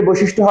গাইডারের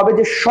বৈশিষ্ট্য হবে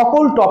যে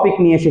সকল টপিক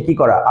নিয়ে এসে কি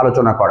করা,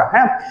 আলোচনা করা।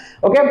 হ্যাঁ,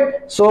 ওকে।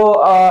 সো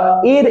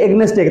এর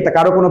এগনেস্টে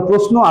কারো কোনো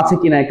প্রশ্ন আছে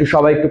কিনা একটু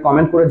সবাই একটু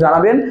কমেন্ট করে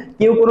জানাবেন।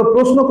 কেউ কোনো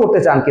প্রশ্ন করতে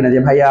চান কিনা যে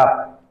ভাইয়া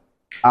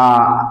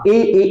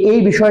এই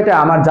বিষয়টা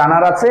আমার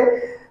জানার আছে,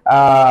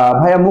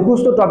 ভাইয়া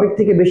মুখস্থ টপিক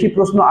থেকে বেশি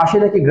প্রশ্ন আসে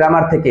নাকি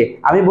গ্রামার থেকে?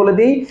 আমি বলে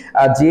দিই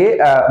যে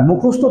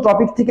মুখস্থ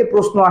টপিক থেকে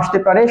প্রশ্ন আসতে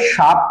পারে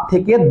 7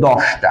 থেকে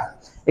 10টা,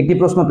 একটি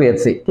প্রশ্ন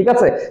পেয়েছি, ঠিক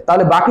আছে?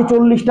 তাহলে বাকি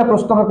 40টা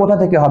প্রশ্ন কোথা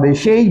থেকে হবে?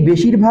 সেই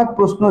বেশিরভাগ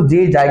প্রশ্ন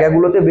যে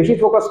জায়গাগুলোতে বেশি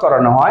ফোকাস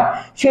করানো হয়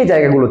সেই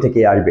জায়গাগুলো থেকে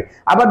আসবে।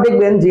 আবার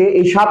দেখবেন যে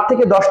এই 7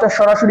 থেকে 10টা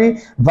সরাসরি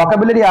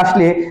ভোকাবুলারি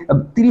আসলে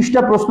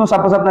 30টা প্রশ্ন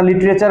সাপোজ আপনার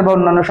লিটারেচার বা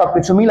অন্যান্য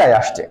সবকিছু মিলাই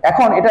আসছে।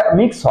 এখন এটা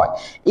মিক্স হয়,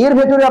 এর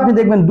ভেতরে আপনি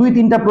দেখবেন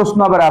 2-3টা প্রশ্ন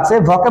আবার আছে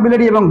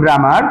ভোকাবুলারি এবং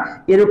গ্রামার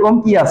এরকম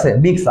কি আছে,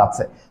 মিক্স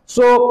আছে।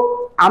 সো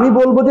আমি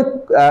বলবো যে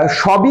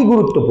সবই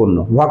গুরুত্বপূর্ণ।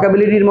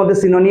 ভোকাবুলারির মধ্যে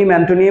synonym,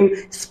 antonym,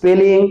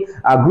 spelling,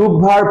 group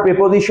verb,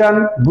 preposition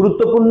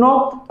গুরুত্বপূর্ণ,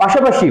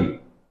 পাশাপাশি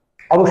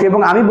অবশ্যই।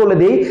 এবং আমি বলে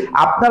দেই,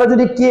 আপনারা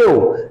যদি কেউ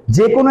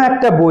যে কোনো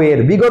একটা বইয়ের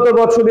বিগত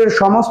বছরের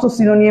সমস্ত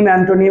synonym,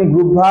 antonym,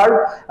 group verb,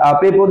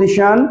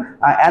 preposition,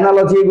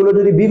 analogy এগুলো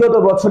যদি বিগত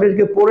বছরের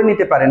কেউ পড়ে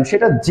নিতে পারেন,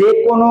 সেটা যে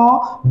কোনো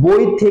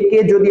বই থেকে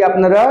যদি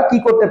আপনারা কি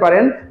করতে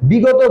পারেন,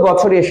 বিগত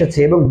বছরে এসেছে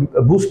এবং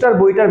বুস্টার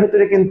বইটার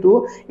ভিতরে কিন্তু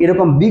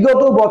এরকম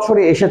বিগত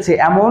বছরে এসেছে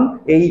এমন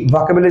এই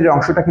ভোকাবুলারির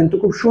অংশটা কিন্তু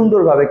খুব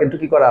সুন্দরভাবে কিন্তু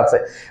কি করা আছে,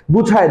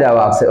 বুঝায়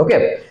দেওয়া আছে। ওকে,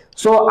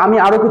 সো আমি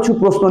আরো কিছু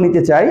প্রশ্ন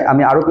নিতে চাই,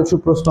 আমি আরো কিছু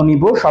প্রশ্ন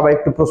নিব, সবাই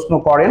একটু প্রশ্ন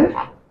করেন।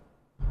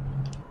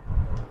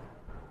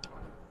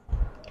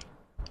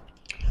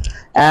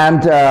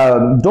 অ্যান্ড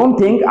ডোন্ট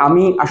থিঙ্ক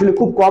আমি আসলে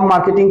খুব কম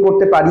মার্কেটিং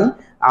করতে পারি,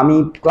 আমি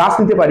ক্লাস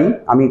নিতে পারি,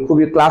 আমি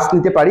খুবই ক্লাস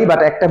নিতে পারি, বাট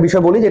একটা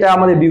বিষয় বলি, যেটা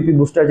আমাদের বিউপি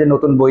বুস্টার যে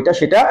নতুন বইটা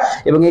সেটা,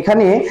 এবং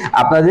এখানে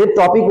আপনাদের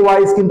টপিক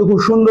ওয়াইজ কিন্তু খুব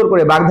সুন্দর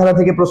করে বাগধারা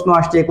থেকে প্রশ্ন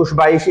আসছে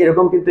 21-22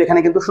 এরকম কিন্তু এখানে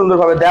কিন্তু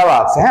সুন্দরভাবে দেওয়া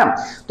আছে। হ্যাঁ,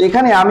 তো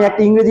এখানে আমি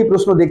একটা ইংরেজি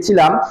প্রশ্ন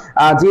দেখছিলাম,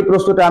 যে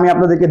প্রশ্নটা আমি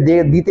আপনাদেরকে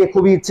দিতে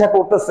খুবই ইচ্ছা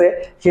করতেছে,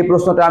 সেই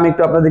প্রশ্নটা আমি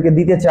একটু আপনাদেরকে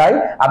দিতে চাই।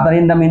 আপনারা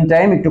ইন দ্য মিন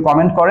টাইম একটু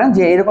কমেন্ট করেন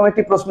যে এরকম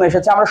একটি প্রশ্ন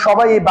এসেছে, আমরা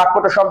সবাই এই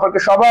বাক্যটা সম্পর্কে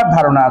সবার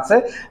ধারণা আছে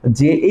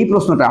যে এই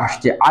প্রশ্নটা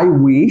আসছে,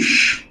 I wish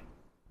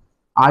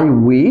I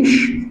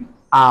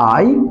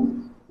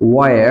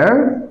were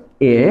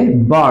a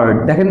bird।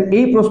 দেখেন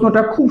এই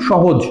প্রশ্নটা খুব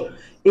সহজ,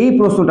 এই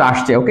প্রশ্নটা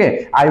আসছে। ওকে,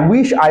 I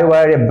wish I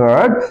were a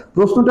bird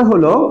প্রশ্নটা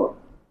হলো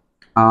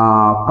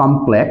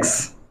কমপ্লেক্স,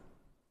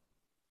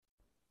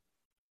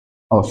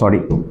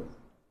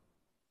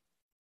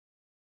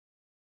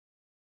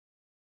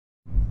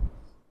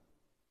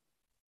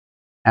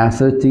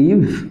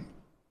 assertive,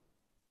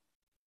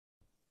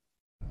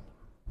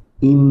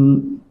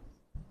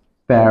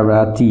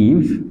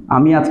 imperative।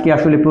 আমি আজকে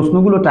আসলে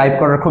প্রশ্নগুলো টাইপ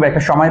করার খুব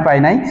একটা সময় পাই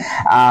নাই।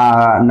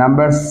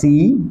 Number C,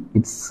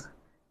 it's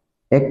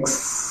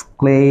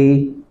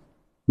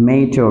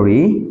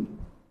exclamatory,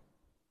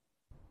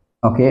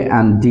 okay,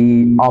 and the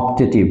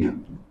optative।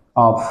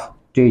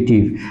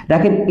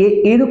 দেখেন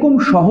এরকম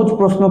সহজ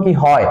প্রশ্ন কি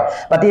হয়,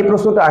 বাট এই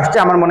প্রশ্নটা আসছে,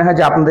 আমার মনে হয়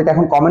যে আপনাদেরকে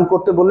এখন কমেন্ট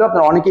করতে বললে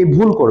আপনারা অনেকেই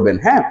ভুল করবেন।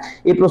 হ্যাঁ,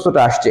 এই প্রশ্নটা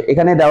আসছে,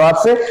 এখানে দেওয়া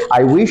আছে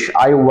I wish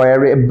I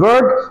were a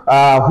bird,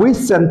 which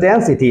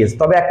sentence it is।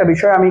 তবে একটা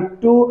বিষয় আমি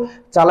একটু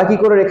চালাকি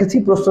করে রেখেছি,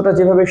 প্রশ্নটা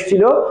যেভাবে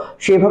এসেছিল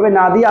সেভাবে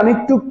না দিয়ে আমি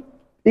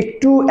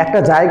একটু একটা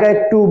জায়গায়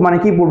একটু মানে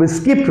কি বলবো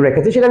স্ক্রিপ্ট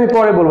রেখেছি, সেটা আমি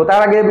পরে বলবো।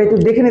 তার আগে আমি একটু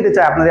দেখে নিতে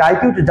চাই, আপনাদের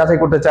আইকিউ যাচাই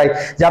করতে চাই,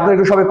 যে আপনারা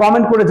একটু সবাই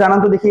কমেন্ট করে জানান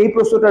তো দেখি এই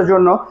প্রশ্নটার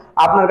জন্য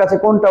আপনার কাছে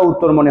কোনটা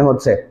উত্তর মনে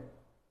হচ্ছে,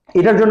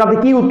 এটার জন্য আপনি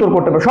কি উত্তর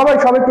করতে পারেন। সবাই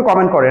একটু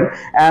কমেন্ট করেন,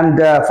 এন্ড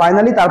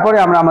ফাইনালি তারপরে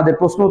আমরা আমাদের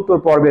প্রশ্ন উত্তর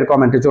পর্বের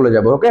কমেন্টে চলে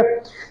যাব। ওকে,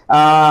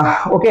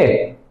 ওকে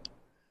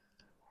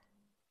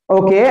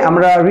ওকে,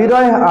 আমরা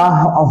হৃদয়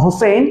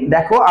হোসেন,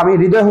 দেখো আমি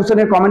হৃদয়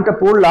হোসেনের কমেন্টটা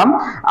পড়লাম,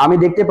 আমি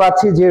দেখতে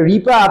পাচ্ছি যে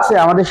রিপা আছে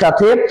আমাদের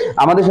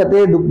সাথে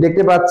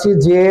দেখতে পাচ্ছি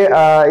যে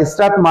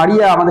ইসরাত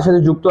মারিয়া আমাদের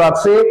সাথে যুক্ত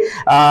আছে।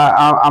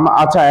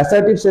 আচ্ছা,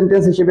 অ্যাসার্টিভ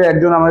সেন্টেন্স হিসেবে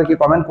একজন আমাদেরকে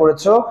কমেন্ট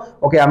করেছো।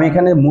 ওকে, আমি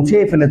এখানে মুছে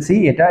ফেলেছি,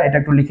 এটা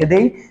একটু লিখে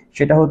দেই,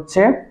 সেটা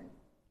হচ্ছে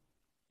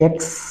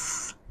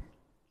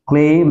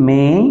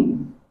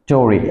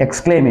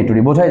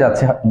এক্সক্লেমেটরি বোঝাই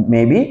যাচ্ছে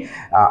মেবি,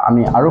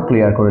 আমি আরো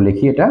ক্লিয়ার করে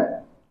লিখি এটা,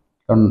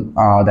 কারণ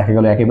দেখা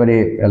গেল একেবারে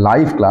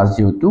লাইভ ক্লাস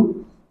যেহেতু।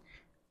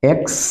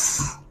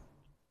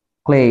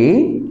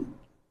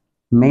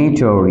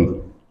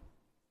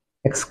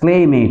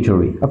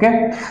 এক্সক্লেমেটরি, ওকে।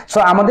 সো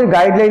আমাদের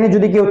গাইডলাইনে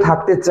যদি কেউ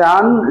থাকতে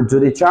চান,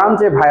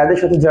 যে ভাইয়াদের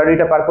সাথে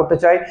জার্নিটা পার করতে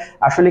চাই,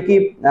 আসলে কি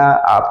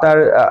আপনার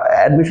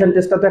অ্যাডমিশন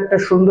টেস্টটা তো একটা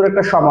সুন্দর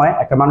একটা সময়,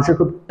 একটা মানুষের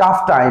খুব টাফ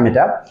টাইম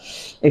এটা,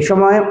 এই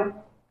সময়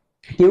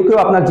কেউ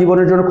আপনার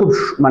জীবনের জন্য খুব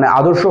মানে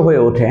আদর্শ হয়ে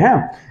ওঠে। হ্যাঁ,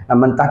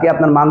 মানে তাকে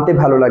আপনার মানতে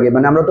ভালো লাগে,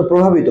 মানে আমরা তো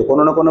প্রভাবিত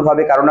কোনো না কোনো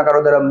ভাবে, কারো না কারো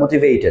দ্বারা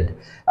মোটিভেটেড,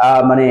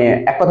 মানে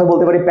এক কথা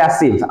বলতে পারি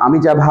প্যাসিভ। আমি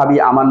যা ভাবি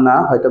আমার না,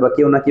 হয়তো বা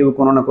কেউ না কেউ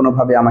কোনো না কোনো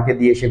ভাবে আমাকে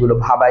দিয়ে সেগুলো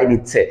ভাবাই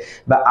নিচ্ছে,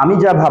 বা আমি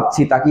যা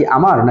ভাবছি তা কি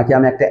আমার, নাকি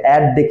আমি একটা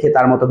অ্যাড দেখে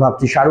তার মতো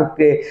ভাবছি,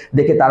 শাহরুখকে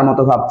দেখে তার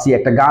মতো ভাবছি,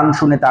 একটা গান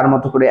শুনে তার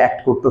মতো করে অ্যাক্ট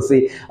করতেছি,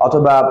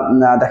 অথবা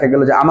দেখা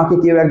গেল যে আমাকে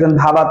কেউ একজন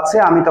ভাবাচ্ছে,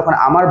 আমি তখন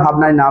আমার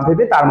ভাবনায় না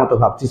ভেবে তার মতো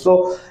ভাবছি। সো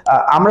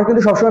আমরা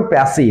কিন্তু সবসময়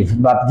প্যাসিভ।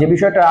 বাট যে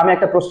বিষয়টা আমি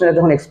একটা প্রশ্নের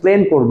যখন এক্সপ্লেন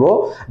করব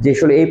যে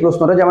আসলে এই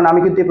প্রশ্নটা, যেমন আমি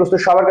কিন্তু এই প্রশ্ন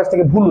সবার কাছ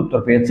থেকে ভুল উত্তর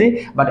পেয়েছি,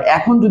 বাট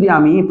এখন যদি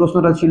আমি এই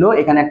প্রশ্নটা ছিল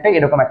এখানে একটা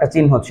এরকম একটা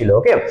চিহ্ন ছিল,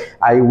 ওকে,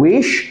 I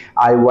wish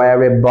I wire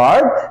a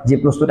bird, যে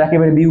প্রশ্নটা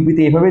একেবারে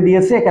বিউপিতে এইভাবে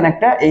দিয়েছে, এখানে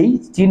একটা এই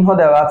চিহ্ন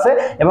দেওয়া আছে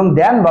এবং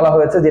দেন বলা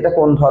হয়েছে যেটা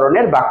কোন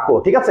ধরনের বাক্য,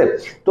 ঠিক আছে।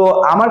 তো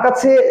আমার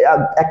কাছে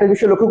একটা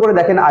বিষয় লক্ষ্য করে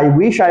দেখেন, I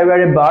wish I wire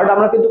a bird,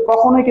 আমরা কিন্তু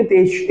কখনোই কিন্তু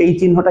এই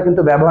চিহ্নটা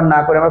কিন্তু ব্যবহার না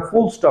করে আমরা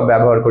ফুল স্টপ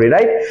ব্যবহার করি,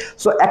 রাইট?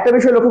 সো একটা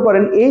বিষয় লক্ষ্য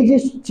করেন, এই যে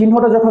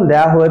চিহ্নটা যখন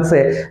দেওয়া হয়েছে,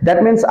 দ্যাট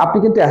মিনস আপনি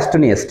কিন্তু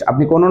অ্যাস্টোনিস্ট,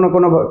 আপনি কোনো না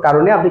কোনো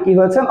কারণে আপনি কি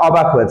হয়েছেন,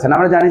 অবাক হয়েছেন।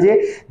 আমরা জানি যে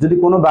যদি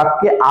কোনো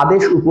বাক্যে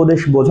আদেশ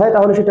উপদেশ বোঝায়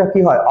তাহলে সেটা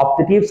কি হয়,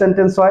 অপটেটিভ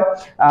সেন্টেন্স হয়,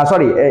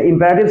 সরি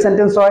ইম্পারেটিভ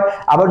সেন্টেন্স হয়।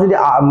 আবার যদি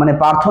মানে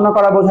প্রার্থনা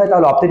করা বোঝায়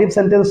তাহলে অপটেটিভ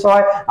সেন্টেন্স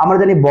হয়। আমরা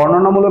জানি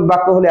বর্ণনামূলক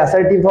বাক্য হলে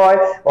অ্যাসার্টিভ হয়,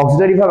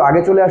 অক্সিলারি ভার্ব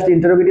আগে চলে আসলে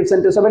ইন্টারোগেটিভ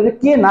সেন্টেন্স হবে। এটা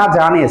কে না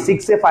জানে,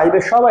 6 এ 5 এ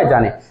সবাই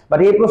জানে। বাট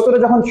এই প্রশ্নটা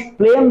যখন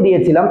প্লেন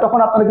দিয়েছিলাম তখন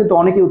আপনারা কিন্তু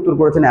অনেকেই উত্তর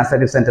করেছেন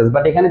অ্যাসার্টিভ সেন্টেন্স,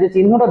 বাট এখানে যে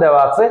চিহ্নটা দেওয়া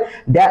আছে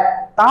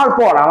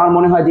তারপর আমার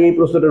মনে হয় যে এই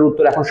প্রশ্নটার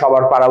উত্তর এখন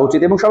সবার পারা উচিত,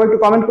 এবং সবাই একটু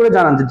কমেন্ট করে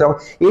জানান যে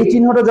এই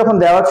চিহ্নটা যখন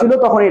দেওয়া ছিল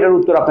তখন এটার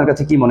উত্তর আপনার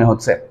কাছে কি মনে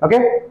হচ্ছে। ওকে,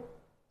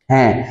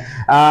 হ্যাঁ,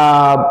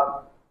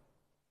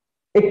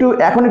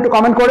 এখন একটু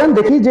কমেন্ট করেন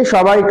দেখি যে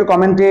সবাই একটু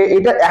কমেন্টে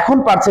এটা এখন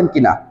পারছেন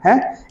কিনা। হ্যাঁ,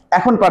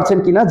 এখন পারছেন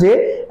কিনা যে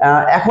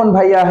এখন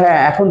ভাইয়া, হ্যাঁ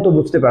এখন তো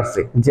বুঝতে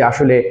পারছি যে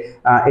আসলে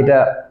এটা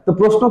তো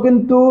প্রশ্ন,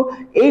 কিন্তু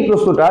এই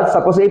প্রশ্নটা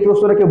সাপোজ এই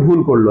প্রশ্নটাকে ভুল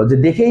করলো যে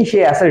দেখেই সে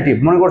অ্যাসার্টিভ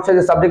মনে করছে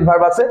যে সাবজেক্ট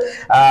ভার্ব আছে,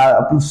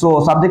 সো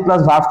সাবজেক্ট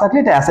প্লাস ভার্ব থাকলে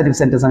এটা অ্যাসার্টিভ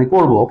সেন্টেন্স আমি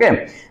করব, ওকে।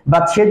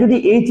 বাট সে যদি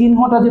এই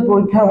চিহ্নটা যে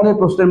পরীক্ষা হলে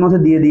প্রশ্নের মধ্যে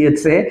দিয়ে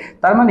দিয়েছে,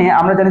 তার মানে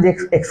আমরা জানি যে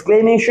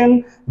এক্সক্লেমেশন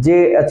যে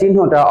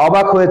চিহ্নটা,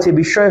 অবাক হয়েছে,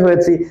 বিস্ময়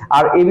হয়েছে,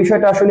 আর এই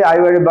বিষয়টা আসলে আই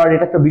ওয়্যার এ বার্ড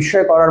এটা একটা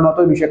বিস্ময় করার মতো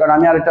বিষয়, কারণ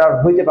আমি আর এটা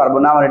হইতে পারবো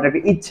না, আমার এটা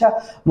একটা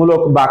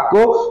ইচ্ছামূলক বাক্য।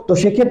 তো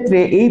সেক্ষেত্রে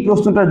এই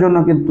প্রশ্নটার জন্য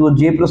কিন্তু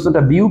যে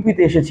প্রশ্নটা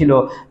বিউপিতে এসেছিল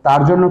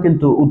তার জন্য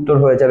কিন্তু উত্তর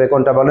হয়ে যাবে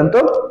কোনটা বলেন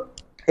তো,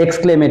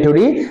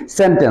 এক্সক্লেমেটরি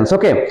সেন্টেন্স,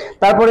 ওকে।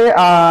 তারপরে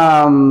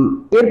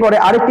এরপরে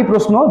আরেকটি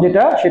প্রশ্ন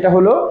যেটা, সেটা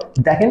হলো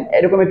দেখেন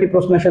এরকম একটি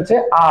প্রশ্ন এসেছে,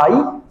 আই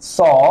স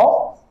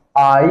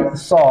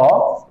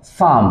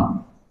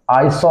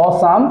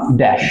সাম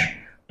ড্যাশ।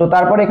 তো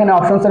তারপরে এখানে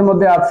অপশনস এর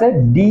মধ্যে আছে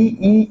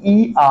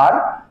DEER,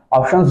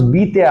 অপশনস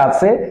বি তে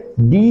আছে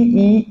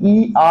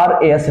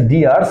DEERS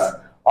ডিয়ার্স,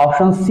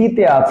 অপশন সি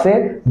তে আছে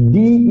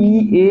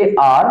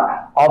DEAR,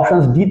 অপশন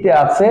ডি তে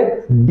আছে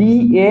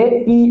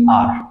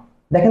DAER।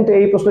 দেখেন তো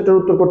এই প্রশ্নটার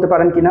উত্তর করতে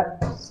পারেন কিনা।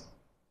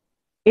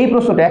 এই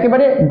প্রশ্নটা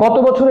একেবারে গত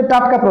বছরের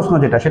টাটকা প্রশ্ন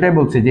যেটা, সেটাই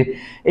বলছি যে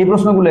এই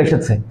প্রশ্নগুলো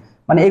এসেছে,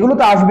 মানে এগুলো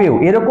তো আসবেও,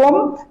 এরকম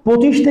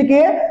 25 থেকে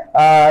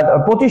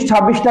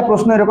 25-26টা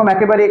প্রশ্ন এরকম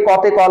একেবারে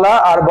কতে কলা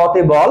আর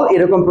বতে বল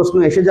এরকম প্রশ্ন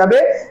এসে যাবে।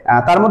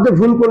 তার মধ্যে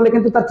ভুল করলে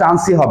কিন্তু তার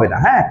চান্সই হবে না।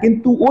 হ্যাঁ,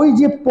 কিন্তু ওই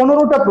যে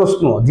 15টা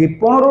প্রশ্ন, যে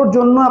 15র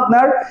জন্য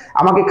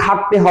আমাকে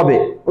খাটতে হবে,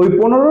 ওই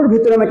 15র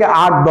ভিতরে আমাকে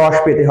 8-10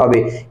 পেতে হবে,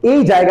 এই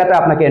জায়গাটা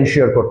আপনাকে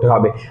এনশিওর করতে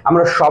হবে।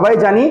 আমরা সবাই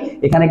জানি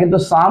এখানে কিন্তু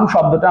সাম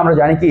শব্দটা আমরা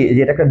জানি কি যে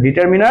এটা একটা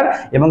ডিটারমিনার,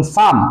 এবং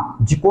সাম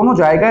যে কোনো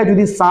জায়গায়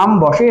যদি সাম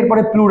বসে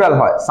এরপরে প্লুরাল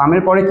হয়,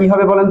 সামের পরে কি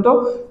হবে বলেন তো,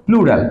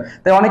 প্লুরাল।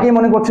 তাই অনেকেই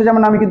মনে করছে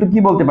যেমন আমি কিন্তু কি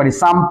বলতে পারি,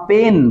 সাম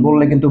পেন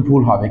বললে কিন্তু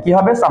ভুল হবে, কি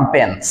হবে, সাম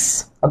পেন্স,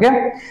 ওকে।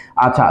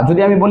 আচ্ছা, যদি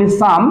আমি বলি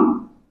সাম,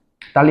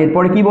 তাহলে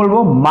এরপরে কি বলবো,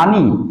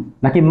 মানি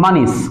নাকি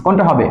মানিস,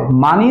 কোনটা হবে,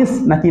 মানিস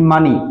নাকি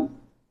মানি,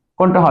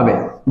 কোনটা হবে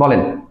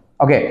বলেন,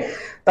 ওকে।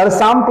 তাহলে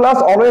সাম প্লাস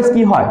অলওয়েজ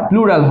কি হয়,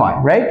 প্লুরাল হয়,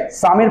 রাইট,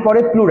 সামের পরে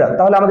প্লুরাল,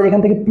 তাহলে আমাদের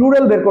এখান থেকে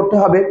প্লুরাল বের করতে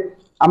হবে।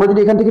 আমরা যদি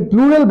এখান থেকে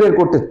প্লুরাল বের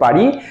করতে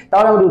পারি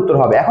তাহলে আমাদের উত্তর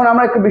হবে। এখন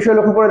আমরা একটা বিষয়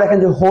লক্ষ্য করে দেখেন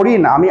যে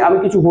হরিণ, আমি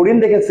কিছু হরিণ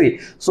দেখেছি,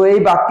 সো এই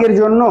বাক্যের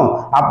জন্য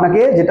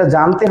আপনাকে যেটা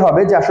জানতে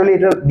হবে যে আসলে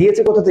এটা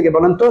দিয়েছে কোথা থেকে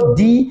বলেন তো,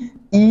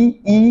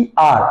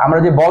 DEER। আমরা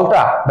যে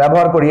বলটা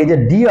ব্যবহার করি, এই যে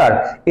ডিয়ার,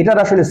 এটার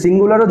আসলে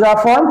সিঙ্গুলারও যা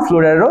ফর্ম,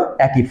 প্লুরালেরও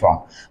একই ফর্ম,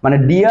 মানে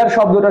ডিয়ার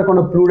শব্দটার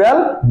কোনো প্লুরাল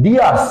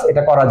ডিয়ার্স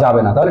এটা করা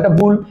যাবে না, তাহলে এটা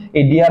ভুল,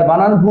 এই ডিয়ার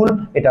বানান ভুল,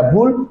 এটা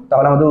ভুল,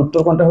 তাহলে আমাদের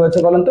উত্তর কোনটা হয়েছে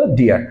বলেন তো,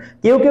 ডিয়ার।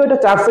 কেউ কেউ এটা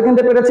 4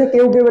 সেকেন্ডে পেরেছে,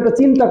 কেউ কেউ এটা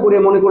চিন্তা করে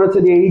মনে করেছে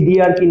যে এই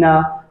ডিয়ার কিনা,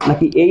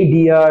 নাকি এই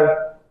ডিয়ার,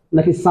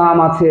 নাকি সাম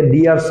আছে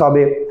ডিয়ার্স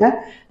হবে। হ্যাঁ,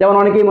 যেমন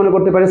অনেকেই মনে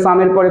করতে পারে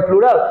সামের পরে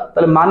প্লুরাল,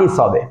 তাহলে মানিস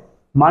হবে,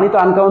 মানি তো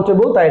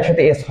আনকাউন্টেবল, তাই এর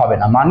সাথে এস হবে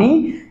না, মানি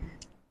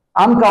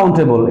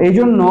আনকাউন্টেবল। এই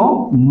জন্য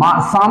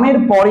সামের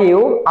পরেও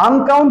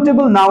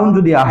আনকাউন্টেবল নাউন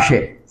যদি আসে,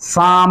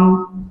 সাম,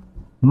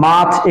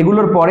 মাছ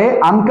এগুলোর পরে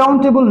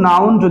আনকাউন্টেবল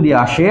নাউন যদি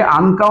আসে,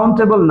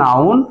 আনকাউন্টেবল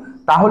নাউন,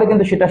 তাহলে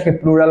কিন্তু সেটাকে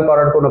প্লুরাল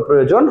করার কোনো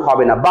প্রয়োজন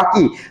হবে না।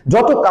 বাকি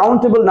যত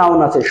কাউন্টেবল নাউন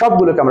আছে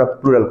সবগুলোকে আমরা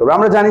প্লুরাল করব।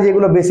 আমরা জানি যে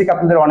এগুলো বেসিক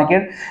আপনাদের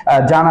অনেকের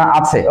জানা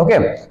আছে, ওকে।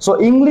 সো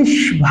ইংলিশ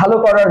ভালো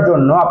করার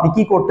জন্য আপনি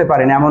কি করতে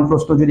পারেন, এমন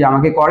প্রশ্ন যদি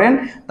আমাকে করেন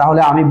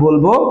তাহলে আমি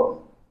বলবো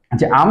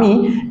যে আমি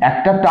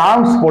একটা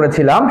টার্মস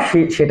পড়েছিলাম,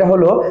 সেটা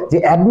হলো যে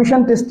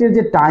অ্যাডমিশন টেস্টের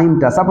যে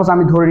টাইমটা, সাপোজ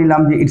আমি ধরে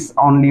নিলাম যে ইটস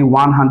অনলি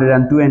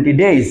 120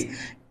 ডেজ,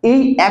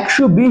 এই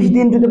 120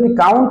 দিন যদি আপনি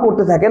কাউন্ট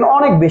করতে থাকেন,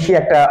 অনেক বেশি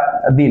একটা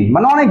দিন,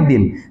 মানে অনেক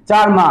দিন,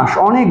 4 মাস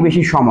অনেক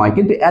বেশি সময়,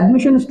 কিন্তু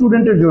অ্যাডমিশন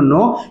স্টুডেন্টের জন্য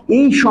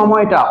এই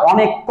সময়টা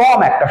অনেক কম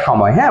একটা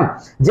সময়। হ্যাঁ,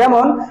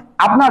 যেমন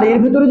আপনার এর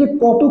ভিতরে যে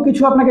কত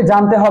কিছু আপনাকে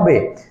জানতে হবে,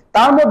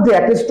 তার মধ্যে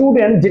একটা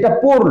স্টুডেন্ট যেটা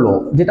পড়লো,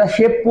 যেটা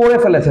সে পড়ে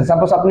ফেলেছে,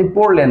 সাপোজ আপনি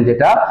পড়লেন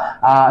যেটা,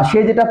 সে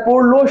যেটা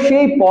পড়লো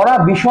সেই পড়া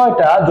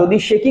বিষয়টা যদি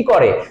সে কি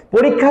করে,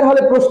 পরীক্ষার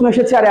হলে প্রশ্ন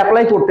এসেছে আর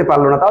অ্যাপ্লাই করতে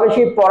পারলো না, তাহলে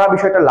সেই পড়া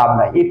বিষয়টা লাভ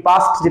নাই, এই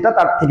পাস্ট যেটা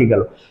তার থেকে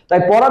গেল। তাই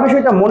পড়া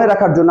বিষয়টা মনে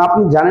রাখার জন্য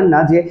আপনি জানেন না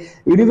যে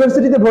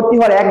ইউনিভার্সিটিতে ভর্তি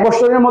হওয়ার 1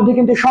 বছরের মধ্যে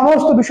কিন্তু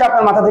সমস্ত বিষয়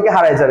আপনার মাথা থেকে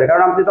হারায় যাবে,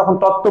 কারণ আপনি তখন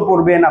তত্ত্ব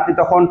পড়বেন, আপনি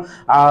তখন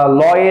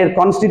ল এর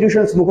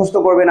কনস্টিটিউশনস মুখস্থ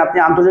করবেন, আপনি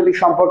আন্তর্জাতিক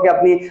সম্পর্কে,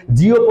 আপনি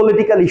জিও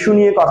পলিটিক্যাল ইস্যু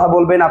নিয়ে কথা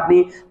বলবেন, আপনি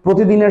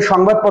প্রতিদিনের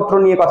সংবাদপত্র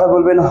নিয়ে কথা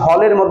বলবেন,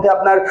 হলের মধ্যে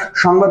আপনার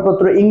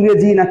সংবাদপত্র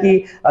ইংরেজি নাকি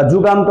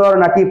যুগান্তর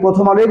নাকি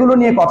প্রথম আলো, এগুলো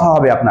নিয়ে কথা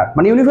হবে আপনার।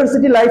 মানে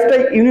ইউনিভার্সিটি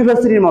লাইফটাই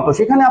ইউনিভার্সিটির মতো,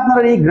 সেখানে আপনার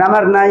এই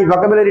গ্রামার নাই,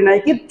 ভোকাবুলারি নাই,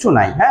 কিচ্ছু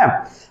নাই। হ্যাঁ,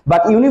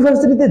 বাট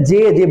ইউনিভার্সিটিতে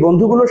যে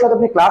বন্ধুগুলোর সাথে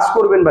আপনি ক্লাস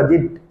করবেন বা যে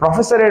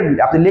প্রফেসরের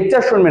আপনি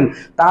লেকচার শুনবেন,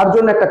 তার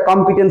জন্য একটা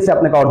কম্পিটেন্সি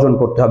আপনাকে অর্জন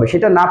করতে হবে,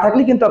 সেটা না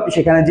থাকলে কিন্তু আপনি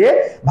সেখানে যে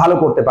ভালো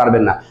করতে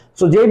পারবেন না।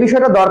 সো যে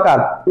বিষয়টা দরকার,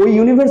 ওই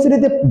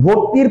ইউনিভার্সিটিতে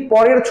ভর্তির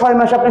পরের 6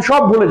 মাস আপনি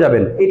সব ভুলে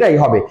যাবেন, এটাই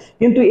হবে।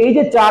 কিন্তু এই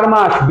যে 4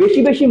 মাস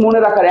বেশি বেশি মনে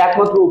রাখার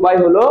একমাত্র উপায়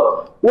হলো,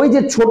 ওই যে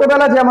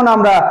ছোটবেলা যেমন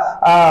আমরা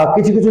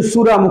কিছু কিছু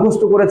সূরা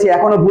মুখস্থ করেছি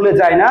এখনো ভুলে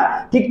যায় না,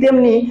 ঠিক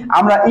তেমনি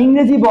আমরা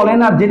ইংরেজি বলেন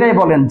আর যেটাই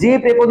বলেন, যে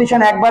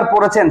প্রিপোজিশন একবার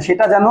পড়েছেন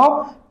সেটা যেন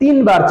 3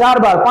 বার 4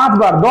 বার 5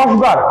 বার 10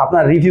 বার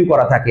আপনার রিভিউ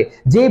করা থাকে।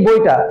 যে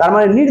বইটা, তার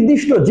মানে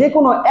নির্দিষ্ট যে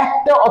কোনো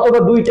একটা অথবা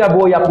 2টা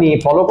বই আপনি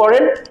ফলো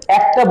করেন,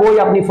 একটা বই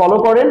আপনি ফলো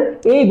করেন,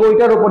 এই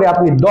বইটার উপরে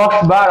আপনি 10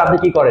 বার আপনি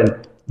কি করেন,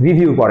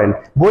 রিভিউ করেন।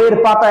 বইয়ের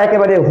পাতা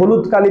একেবারে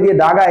হলুদ কালি দিয়ে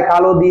দাগায়,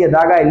 কালো দিয়ে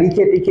দাগায়,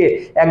 লিখে টিখে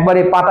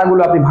একবারে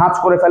পাতাগুলো আপনি ভাঁজ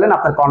করে ফেলেন,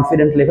 আপনার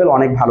কনফিডেন্ট লেভেল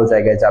অনেক ভালো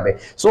জায়গায় যাবে।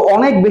 সো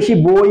অনেক বেশি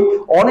বই,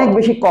 অনেক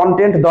বেশি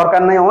কন্টেন্ট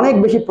দরকার নাই, অনেক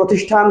বেশি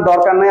প্রতিষ্ঠান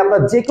দরকার নাই,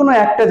 আপনার যে কোনো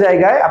একটা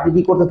জায়গায় আপনি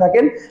কি করতে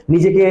থাকেন,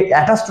 নিজেকে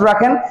অ্যাটাচড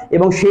রাখেন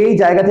এবং সেই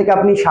জায়গা থেকে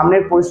আপনি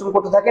সামনের পরিশ্রম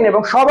করতে থাকেন।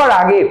 এবং সবার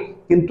আগে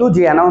কিন্তু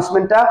যে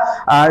অ্যানাউন্সমেন্টটা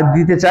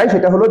দিতে চাই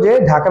সেটা হলো যে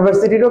ঢাকা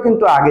ভার্সিটিরও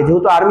কিন্তু আগে,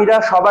 যেহেতু আর্মিরা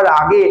সবার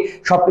আগে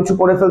সবকিছু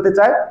করে ফেলতে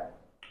চায়,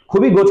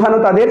 খুবই গোছানো,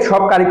 তাদের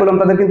সব কারিকুলাম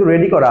তাদের কিন্তু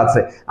রেডি করা আছে।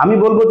 আমি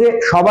বলবো যে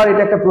সবার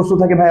এটা একটা প্রশ্ন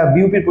থাকে, ভাইয়া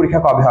বিউপির পরীক্ষা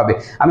কবে হবে?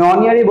 আমি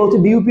অনিয়ারই বলছি,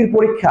 বিউপির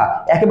পরীক্ষা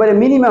একেবারে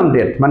মিনিমাম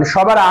ডেট, মানে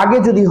সবার আগে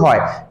যদি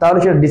হয় তাহলে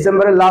সেটা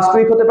ডিসেম্বরের লাস্ট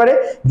উইক হতে পারে,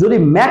 যদি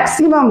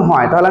ম্যাক্সিমাম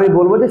হয় তাহলে আমি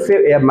বলবো যে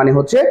মানে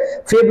হচ্ছে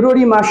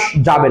ফেব্রুয়ারি মাস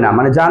যাবে না,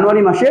 মানে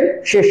জানুয়ারি মাসের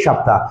শেষ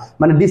সপ্তাহ,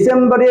 মানে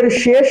ডিসেম্বরের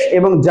শেষ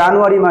এবং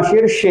জানুয়ারি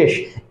মাসের শেষ,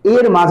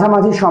 এর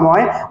মাঝামাঝি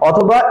সময়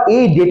অথবা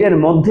এই ডেটের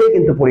মধ্যে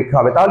কিন্তু পরীক্ষা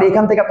হবে। তাহলে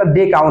এখান থেকে আপনার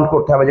ডে কাউন্ট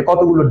করতে হবে যে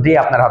কতগুলো ডে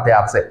আপনার হাতে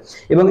আছে।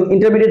 এবং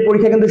ইন্টারমিডিয়েট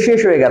পরীক্ষা কিন্তু শেষ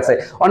হয়ে গেছে,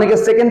 অনেকে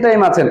সেকেন্ড টাইম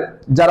আছেন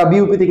যারা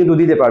বিউপিতে কিন্তু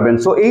দিতে পারবেন।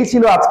 সো এই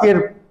ছিল আজকের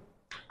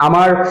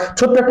আমার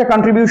ছোট্ট একটা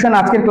কন্ট্রিবিউশন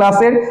আজকের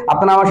ক্লাসের।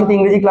 আপনারা আমার সাথে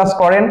ইংরেজি ক্লাস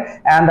করেন,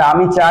 এন্ড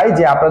আমি চাই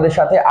যে আপনাদের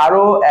সাথে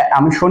আরো,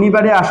 আমি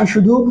শনিবারে আসি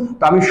শুধু,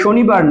 তো আমি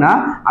শনিবার না,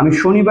 আমি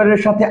শনিবারের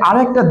সাথে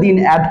আরেকটা দিন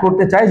অ্যাড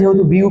করতে চাই,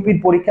 যেহেতু বিউপির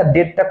পরীক্ষার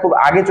ডেটটা খুব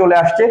আগে চলে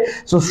আসছে।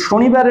 সো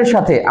শনিবারের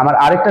সাথে আমার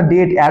আরেকটা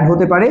ডেট অ্যাড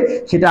হতে পারে,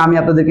 সেটা আমি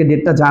আপনাদেরকে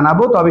ডেটটা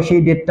জানাবো। তবে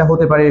সেই ডেটটা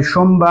হতে পারে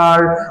সোমবার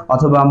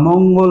অথবা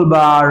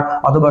মঙ্গলবার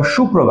অথবা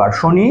শুক্রবার,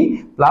 শনি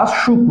প্লাস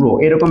শুক্র,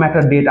 এরকম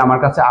একটা ডেট আমার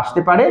কাছে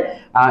আসতে পারে।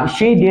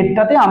 সেই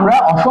ডেটটাতে আমরা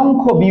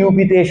অসংখ্য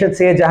বিউপিতে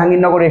এসেছে,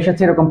 জাহাঙ্গীরনগরে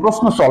এসেছে, এরকম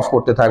প্রশ্ন সলভ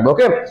করতে থাকবে।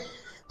 ওকে,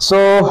 সো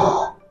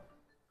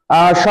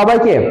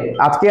সবাইকে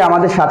আজকে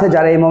আমাদের সাথে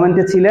যারা এই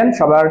মোমেন্টে ছিলেন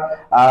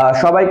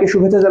সবাইকে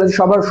শুভেচ্ছা জানাচ্ছি,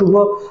 সবার শুভ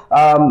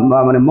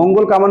মানে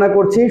মঙ্গল কামনা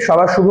করছি,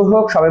 সবার শুভ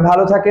হোক, সবাই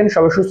ভালো থাকেন,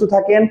 সবাই সুস্থ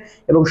থাকেন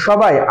এবং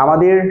সবাই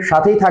আমাদের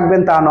সাথেই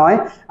থাকবেন তা নয়,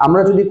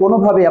 আমরা যদি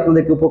কোনোভাবে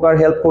আপনাদেরকে উপকার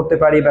হেল্প করতে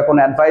পারি বা কোনো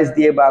অ্যাডভাইস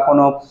দিয়ে, বা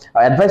কোনো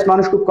অ্যাডভাইস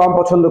মানুষ খুব কম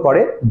পছন্দ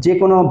করে, যে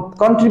কোনো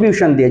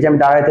কন্ট্রিবিউশন দিয়ে, যে আমি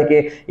দাঁড়ায় থেকে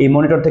এই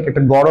মনিটর থেকে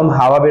একটা গরম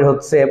হাওয়া বের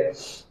হচ্ছে,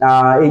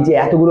 এই যে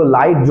এতগুলো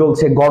লাইট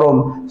জ্বলছে গরম,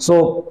 সো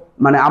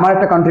মানে আমার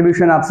একটা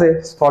কন্ট্রিবিউশন আছে,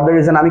 ফর দ্য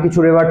রিজন আমি কিছু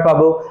রিওয়ার্ড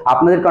পাবো,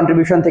 আপনাদের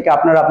কন্ট্রিবিউশন থেকে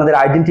আপনারা আপনাদের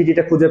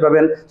আইডেন্টিটিটা খুঁজে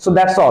পাবেন। So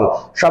that's all.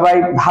 সবাই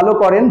ভালো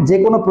করেন, যে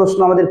কোনো প্রশ্ন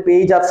আমাদের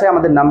পেজ আছে,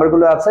 আমাদের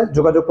নাম্বারগুলো আছে,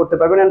 যোগাযোগ করতে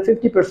পারবেন। এন্ড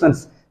 50%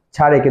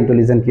 ছাড়ে কিন্তু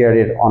লিজেন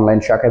কেয়ারের অনলাইন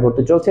শাখায়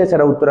ভর্তি চলছে,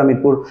 এছাড়া উত্তরা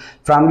মিরপুর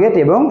ফার্মগেট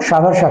এবং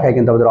সাভার শাখায়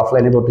কিন্তু আমাদের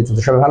অফলাইনে ভর্তি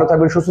চলছে। সবাই ভালো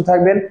থাকবেন, সুস্থ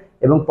থাকবেন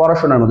এবং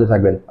পড়াশোনার মধ্যে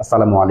থাকবেন।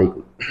 আসসালামু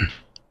আলাইকুম।